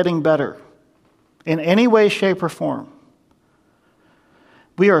not getting better in any way, shape, or form.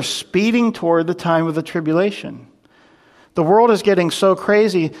 We are speeding toward the time of the tribulation. The world is getting so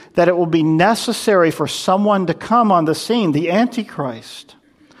crazy that it will be necessary for someone to come on the scene, the Antichrist,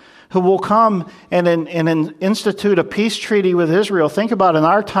 who will come and institute a peace treaty with Israel. Think about in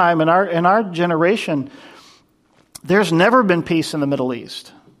our time, in our generation, there's never been peace in the Middle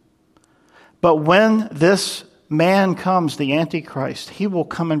East. But when this man comes, the Antichrist, he will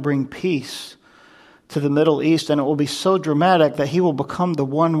come and bring peace to the Middle East, and it will be so dramatic that he will become the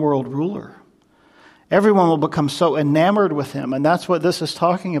one world ruler. Everyone will become so enamored with him, and that's what this is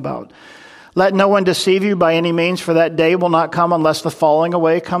talking about. "Let no one deceive you by any means, for that day will not come unless the falling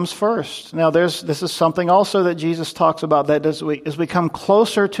away comes first." Now, this is something also that Jesus talks about, that as we come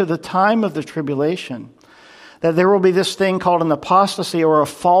closer to the time of the tribulation, that there will be this thing called an apostasy, or a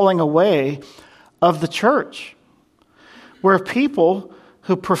falling away of the church, where people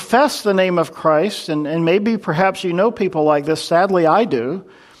who profess the name of Christ, and maybe perhaps you know people like this, sadly I do,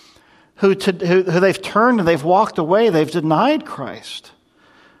 who they've turned and they've walked away, they've denied Christ.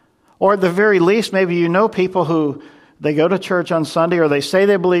 Or at the very least, maybe you know people who they go to church on Sunday, or they say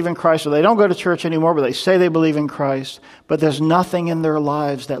they believe in Christ, or they don't go to church anymore, but they say they believe in Christ, but there's nothing in their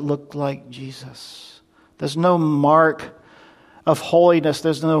lives that look like Jesus. There's no mark of holiness.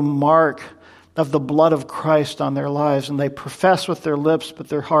 There's no mark of the blood of Christ on their lives, and they profess with their lips, but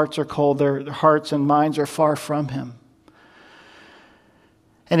their hearts are cold. Their hearts and minds are far from him.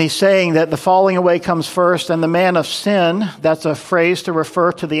 And he's saying that the falling away comes first, and the man of sin, that's a phrase to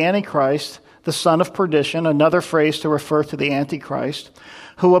refer to the Antichrist, the son of perdition, another phrase to refer to the Antichrist,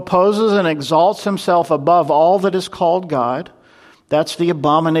 who opposes and exalts himself above all that is called God. That's the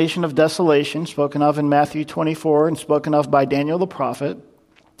abomination of desolation, spoken of in Matthew 24 and spoken of by Daniel the prophet.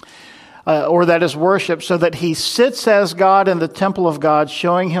 Or that is worship, so that he sits as God in the temple of God,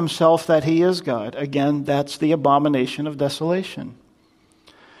 showing himself that he is God. Again, that's the abomination of desolation.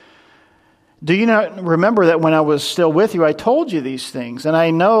 Do you not remember that when I was still with you, I told you these things? And I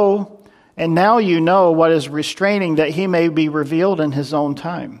know, and now you know what is restraining, that he may be revealed in his own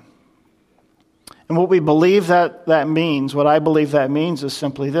time. And what we believe that means, what I believe that means, is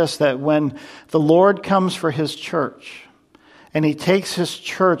simply this, that when the Lord comes for his church, and he takes his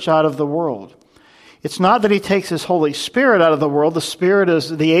church out of the world, it's not that he takes his Holy Spirit out of the world. The Spirit is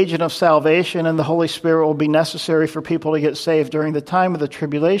the agent of salvation, and the Holy Spirit will be necessary for people to get saved during the time of the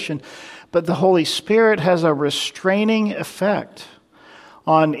tribulation. But the Holy Spirit has a restraining effect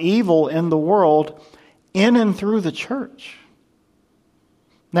on evil in the world in and through the church.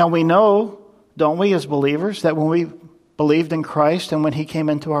 Now we know, don't we, as believers, that when we believed in Christ and when he came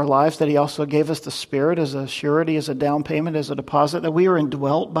into our lives, that he also gave us the Spirit as a surety, as a down payment, as a deposit, that we are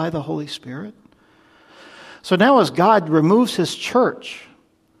indwelt by the Holy Spirit. So now as God removes his church,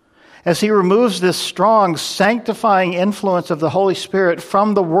 as he removes this strong sanctifying influence of the Holy Spirit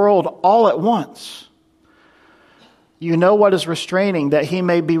from the world all at once, You know what is restraining, that he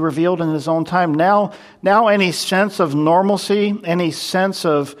may be revealed in his own time. Now any sense of normalcy, any sense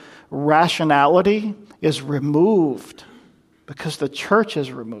of rationality is removed because the church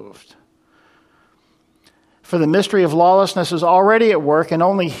is removed. For the mystery of lawlessness is already at work, and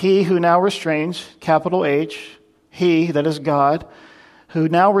only he who now restrains, capital H, he, that is God, who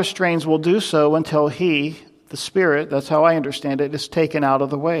now restrains will do so until he, the Spirit, that's how I understand it, is taken out of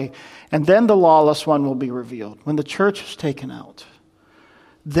the way. And then the lawless one will be revealed. When the church is taken out,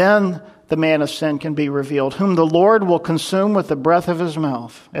 then the man of sin can be revealed, whom the Lord will consume with the breath of his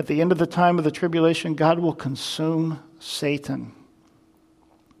mouth. At the end of the time of the tribulation, God will consume Satan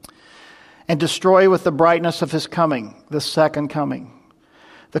and destroy with the brightness of his coming, the second coming.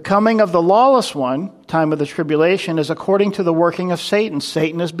 The coming of the lawless one, time of the tribulation, is according to the working of Satan.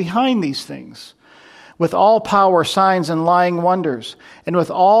 Satan is behind these things, with all power, signs, and lying wonders, and with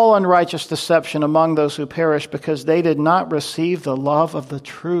all unrighteous deception among those who perish, because they did not receive the love of the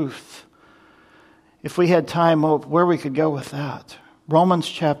truth. If we had time, where we could go with that. Romans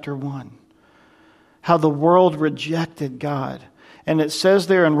chapter 1. How the world rejected God. And it says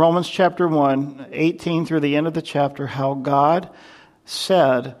there in Romans chapter 1, 18 through the end of the chapter, how God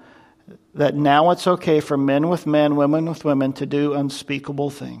said that now it's okay for men with men, women with women to do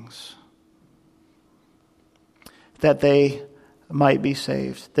unspeakable things, that they might be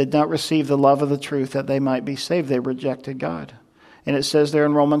saved. They did not receive the love of the truth that they might be saved. They rejected God. And it says there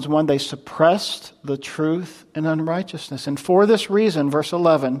in Romans 1, they suppressed the truth in unrighteousness. And for this reason, verse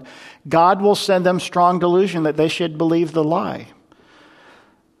 11, God will send them strong delusion that they should believe the lie.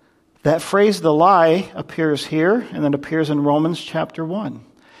 That phrase, the lie, appears here and then appears in Romans chapter 1.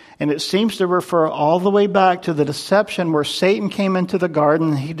 And it seems to refer all the way back to the deception where Satan came into the garden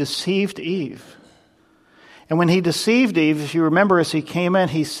and he deceived Eve. And when he deceived Eve, if you remember, as he came in,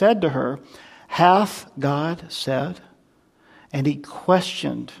 he said to her, "Hath God said?" And he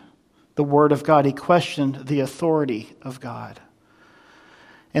questioned the word of God. He questioned the authority of God.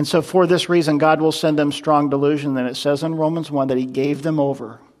 And so for this reason, God will send them strong delusion. Then it says in Romans 1 that he gave them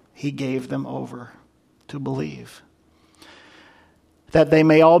over. He gave them over to believe, that they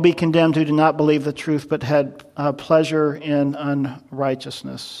may all be condemned who do not believe the truth, but had pleasure in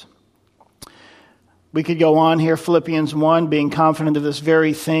unrighteousness. We could go on here, Philippians 1, being confident of this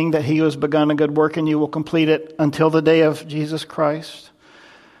very thing, that he who has begun a good work in you will complete it until the day of Jesus Christ.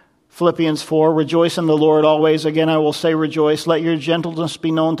 Philippians 4, rejoice in the Lord always. Again, I will say rejoice. Let your gentleness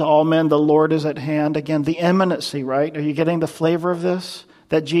be known to all men. The Lord is at hand. Again, the imminency, right? Are you getting the flavor of this?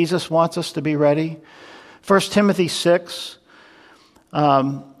 That Jesus wants us to be ready. 1 Timothy 6,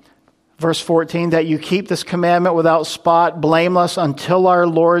 verse 14, that you keep this commandment without spot, blameless, until our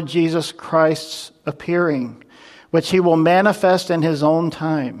Lord Jesus Christ's appearing, which he will manifest in his own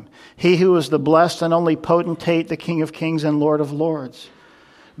time. He who is the blessed and only potentate, the King of kings and Lord of lords.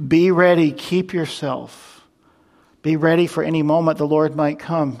 Be ready, keep yourself. Be ready for any moment the Lord might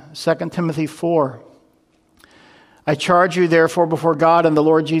come. 2 Timothy 4. I charge you therefore before God and the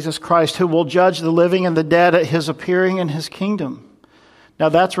Lord Jesus Christ, who will judge the living and the dead at his appearing in his kingdom. Now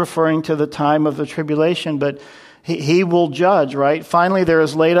that's referring to the time of the tribulation, but he will judge, right? Finally, there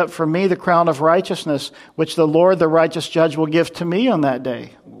is laid up for me the crown of righteousness, which the Lord, the righteous judge, will give to me on that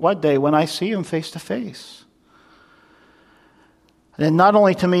day. What day? When I see him face to face. And not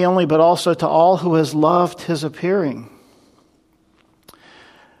only to me only, but also to all who has loved his appearing.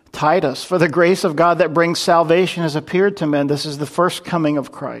 Titus, for the grace of God that brings salvation has appeared to men. This is the first coming of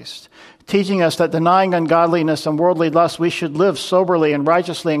Christ, teaching us that denying ungodliness and worldly lust, we should live soberly and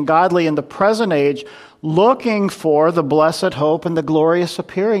righteously and godly in the present age, looking for the blessed hope and the glorious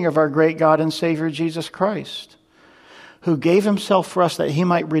appearing of our great God and Savior Jesus Christ, who gave himself for us that he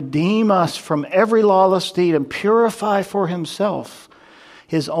might redeem us from every lawless deed and purify for himself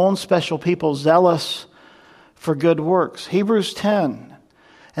his own special people, zealous for good works. Hebrews 10.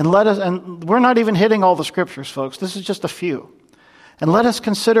 And we're not even hitting all the scriptures, folks. This is just a few. And let us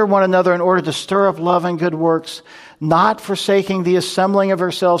consider one another in order to stir up love and good works, not forsaking the assembling of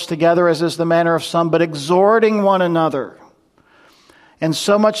ourselves together as is the manner of some, but exhorting one another. And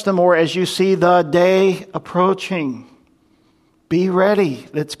so much the more as you see the day approaching. Be ready,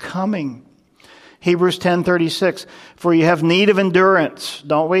 it's coming. Hebrews 10:36, for you have need of endurance,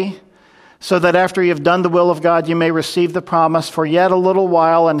 don't we? So that after you have done the will of God, you may receive the promise. For yet a little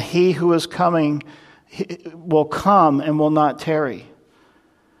while, and he who is coming will come and will not tarry.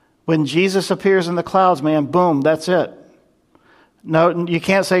 When Jesus appears in the clouds, man, boom, that's it. No, you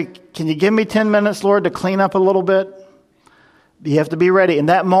can't say, can you give me 10 minutes, Lord, to clean up a little bit? You have to be ready. In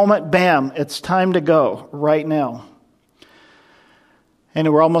that moment, bam, it's time to go right now.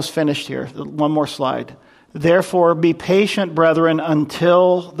 And we're almost finished here. One more slide. Therefore, be patient, brethren,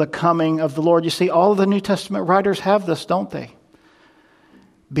 until the coming of the Lord. You see, all of the New Testament writers have this, don't they?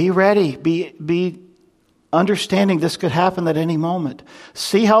 Be ready. Be understanding this could happen at any moment.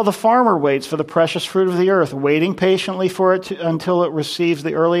 See how the farmer waits for the precious fruit of the earth, waiting patiently for it until it receives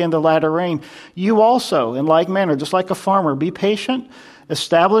the early and the latter rain. You also, in like manner, just like a farmer, be patient.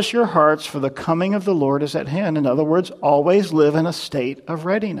 Establish your hearts, for the coming of the Lord is at hand. In other words, always live in a state of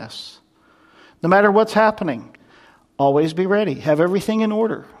readiness. No matter what's happening, always be ready. Have everything in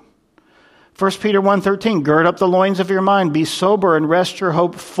order. 1 Peter 1:13, gird up the loins of your mind, be sober, and rest your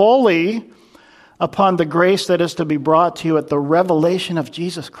hope fully upon the grace that is to be brought to you at the revelation of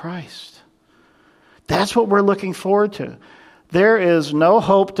Jesus Christ. That's what we're looking forward to. There is no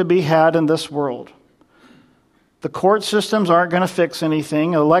hope to be had in this world. The court systems aren't going to fix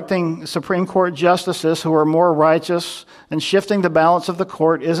anything. Electing Supreme Court justices who are more righteous and shifting the balance of the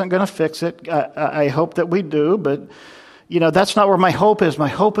court isn't going to fix it. I hope that we do, but that's not where my hope is. My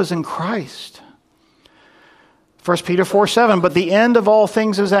hope is in Christ. 1 Peter 4:7, but the end of all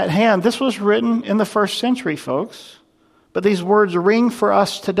things is at hand. This was written in the first century, folks. But these words ring for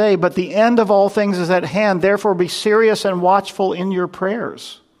us today. But the end of all things is at hand. Therefore, be serious and watchful in your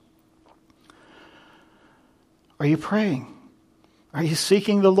prayers. Are you praying? Are you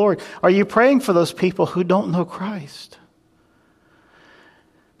seeking the Lord? Are you praying for those people who don't know Christ?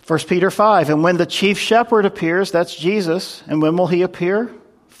 1 Peter 5, and when the chief shepherd appears, that's Jesus, and when will he appear?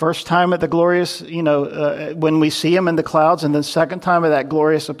 First time at the glorious, when we see him in the clouds, and then second time at that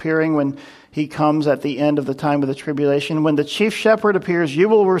glorious appearing when he comes at the end of the time of the tribulation. When the chief shepherd appears, you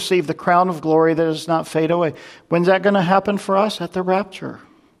will receive the crown of glory that does not fade away. When's that going to happen for us? At the rapture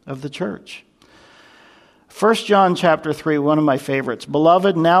of the church. 1 John chapter 3, one of my favorites.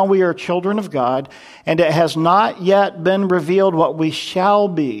 Beloved, now we are children of God, and it has not yet been revealed what we shall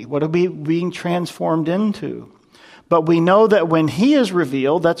be, what are we being transformed into. But we know that when he is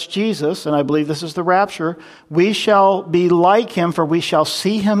revealed, that's Jesus, and I believe this is the rapture, we shall be like him, for we shall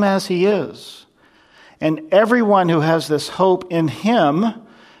see him as he is. And everyone who has this hope in him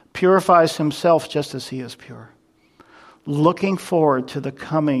purifies himself just as he is pure. Looking forward to the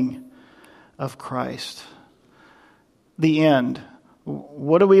coming of Christ. The end.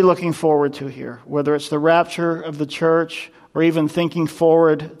 What are we looking forward to here? Whether it's the rapture of the church or even thinking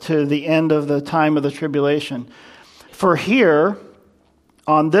forward to the end of the time of the tribulation. For here,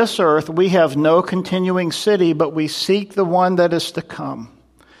 on this earth, we have no continuing city, but we seek the one that is to come.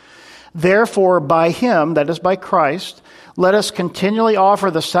 Therefore, by him, that is by Christ, let us continually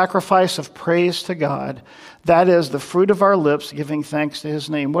offer the sacrifice of praise to God. That is the fruit of our lips, giving thanks to his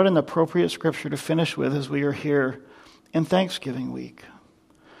name. What an appropriate scripture to finish with as we are here in Thanksgiving week.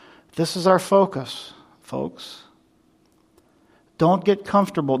 This is our focus, folks. Don't get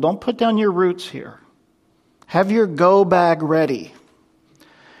comfortable. Don't put down your roots here. Have your go bag ready.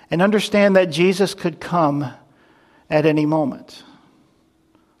 And understand that Jesus could come at any moment.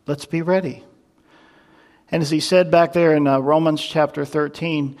 Let's be ready. And as he said back there in Romans chapter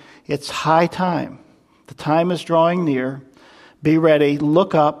 13, it's high time. The time is drawing near. Be ready.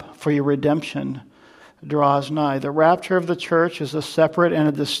 Look up, for your redemption draws nigh. The rapture of the church is a separate and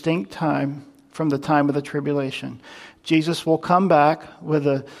a distinct time from the time of the tribulation. Jesus will come back with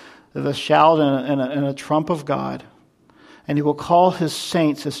the shout and a trump of God. And he will call his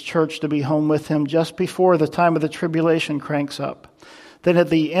saints, his church, to be home with him just before the time of the tribulation cranks up. Then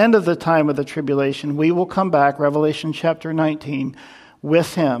at the end of the time of the tribulation, we will come back, Revelation chapter 19,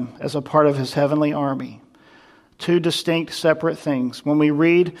 with him as a part of his heavenly army. Two distinct, separate things. When we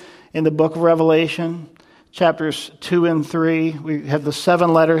read in the book of Revelation, chapters 2 and 3, we have the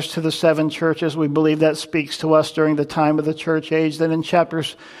 7 letters to the 7 churches. We believe that speaks to us during the time of the church age. Then in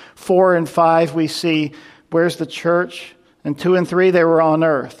chapters 4 and 5, we see where's the church? In 2 and 3, they were on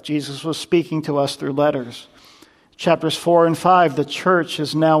earth. Jesus was speaking to us through letters. Chapters 4 and 5, the church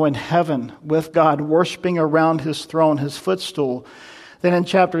is now in heaven with God, worshiping around his throne, his footstool. Then in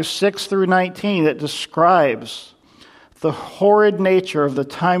chapters 6 through 19, it describes the horrid nature of the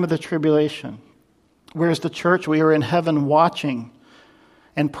time of the tribulation. Whereas the church, we are in heaven watching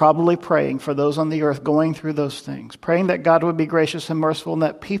and probably praying for those on the earth going through those things. Praying that God would be gracious and merciful and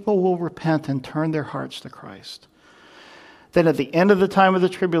that people will repent and turn their hearts to Christ. Then at the end of the time of the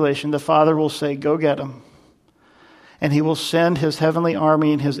tribulation, the Father will say, go get them. And he will send his heavenly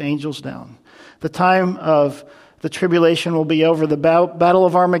army and his angels down. The time of the tribulation will be over. The battle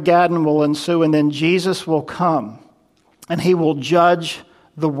of Armageddon will ensue. And then Jesus will come. And he will judge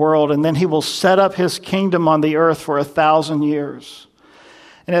the world. And then he will set up his kingdom on the earth for 1,000 years.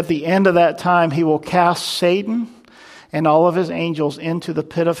 And at the end of that time, he will cast Satan and all of his angels into the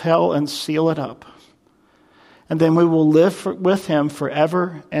pit of hell and seal it up. And then we will live with him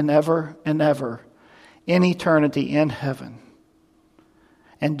forever and ever and ever in eternity in heaven.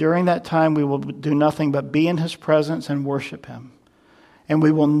 And during that time, we will do nothing but be in his presence and worship him. And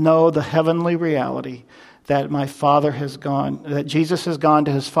we will know the heavenly reality that that Jesus has gone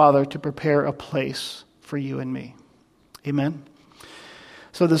to his Father to prepare a place for you and me. Amen.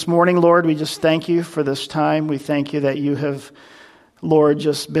 So this morning, Lord, we just thank you for this time. We thank you that you have, Lord,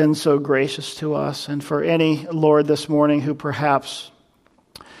 just been so gracious to us. And for any, Lord, this morning who perhaps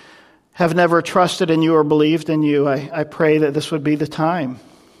have never trusted in you or believed in you, I pray that this would be the time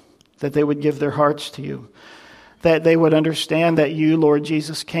that they would give their hearts to you, that they would understand that you, Lord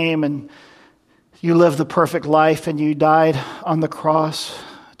Jesus, came and you lived the perfect life and you died on the cross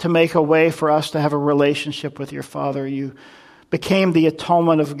to make a way for us to have a relationship with your Father. You became the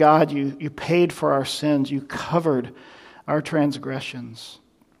atonement of God. You paid for our sins. You covered our transgressions.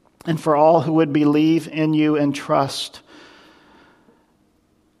 And for all who would believe in you and trust,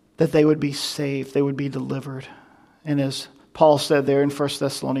 that they would be saved, they would be delivered. And as Paul said there in 1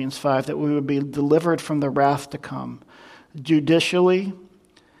 Thessalonians 5, that we would be delivered from the wrath to come, judicially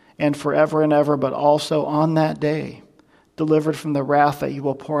and forever and ever, but also on that day, delivered from the wrath that you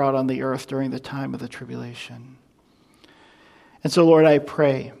will pour out on the earth during the time of the tribulation. And so, Lord, I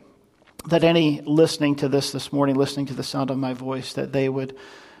pray that any listening to this morning, listening to the sound of my voice, that they would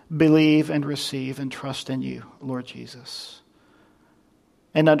believe and receive and trust in you, Lord Jesus.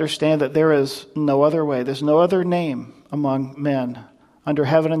 And understand that there is no other way, there's no other name among men under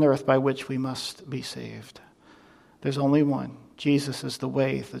heaven and earth by which we must be saved. There's only one. Jesus is the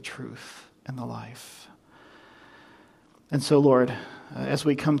way, the truth, and the life. And so, Lord, as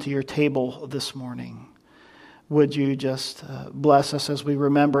we come to your table this morning, would you just bless us as we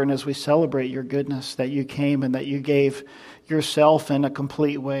remember and as we celebrate your goodness, that you came and that you gave yourself in a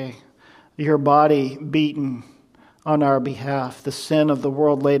complete way, your body beaten on our behalf, the sin of the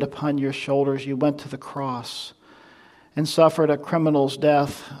world laid upon your shoulders. You went to the cross and suffered a criminal's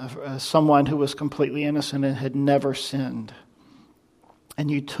death, someone who was completely innocent and had never sinned. And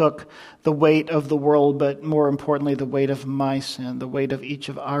you took the weight of the world, but more importantly, the weight of my sin, the weight of each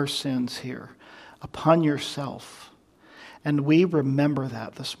of our sins here, upon yourself. And we remember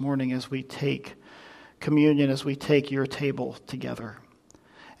that this morning as we take communion, as we take your table together.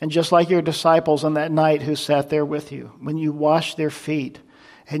 And just like your disciples on that night who sat there with you, when you washed their feet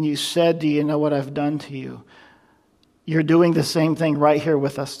and you said, "Do you know what I've done to you?" You're doing the same thing right here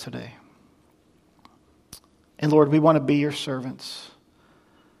with us today. And Lord, we want to be your servants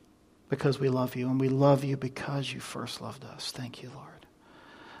because we love you, and we love you because you first loved us. Thank you, Lord.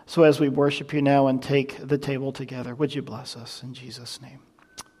 So as we worship you now and take the table together, would you bless us in Jesus' name?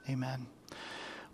 Amen.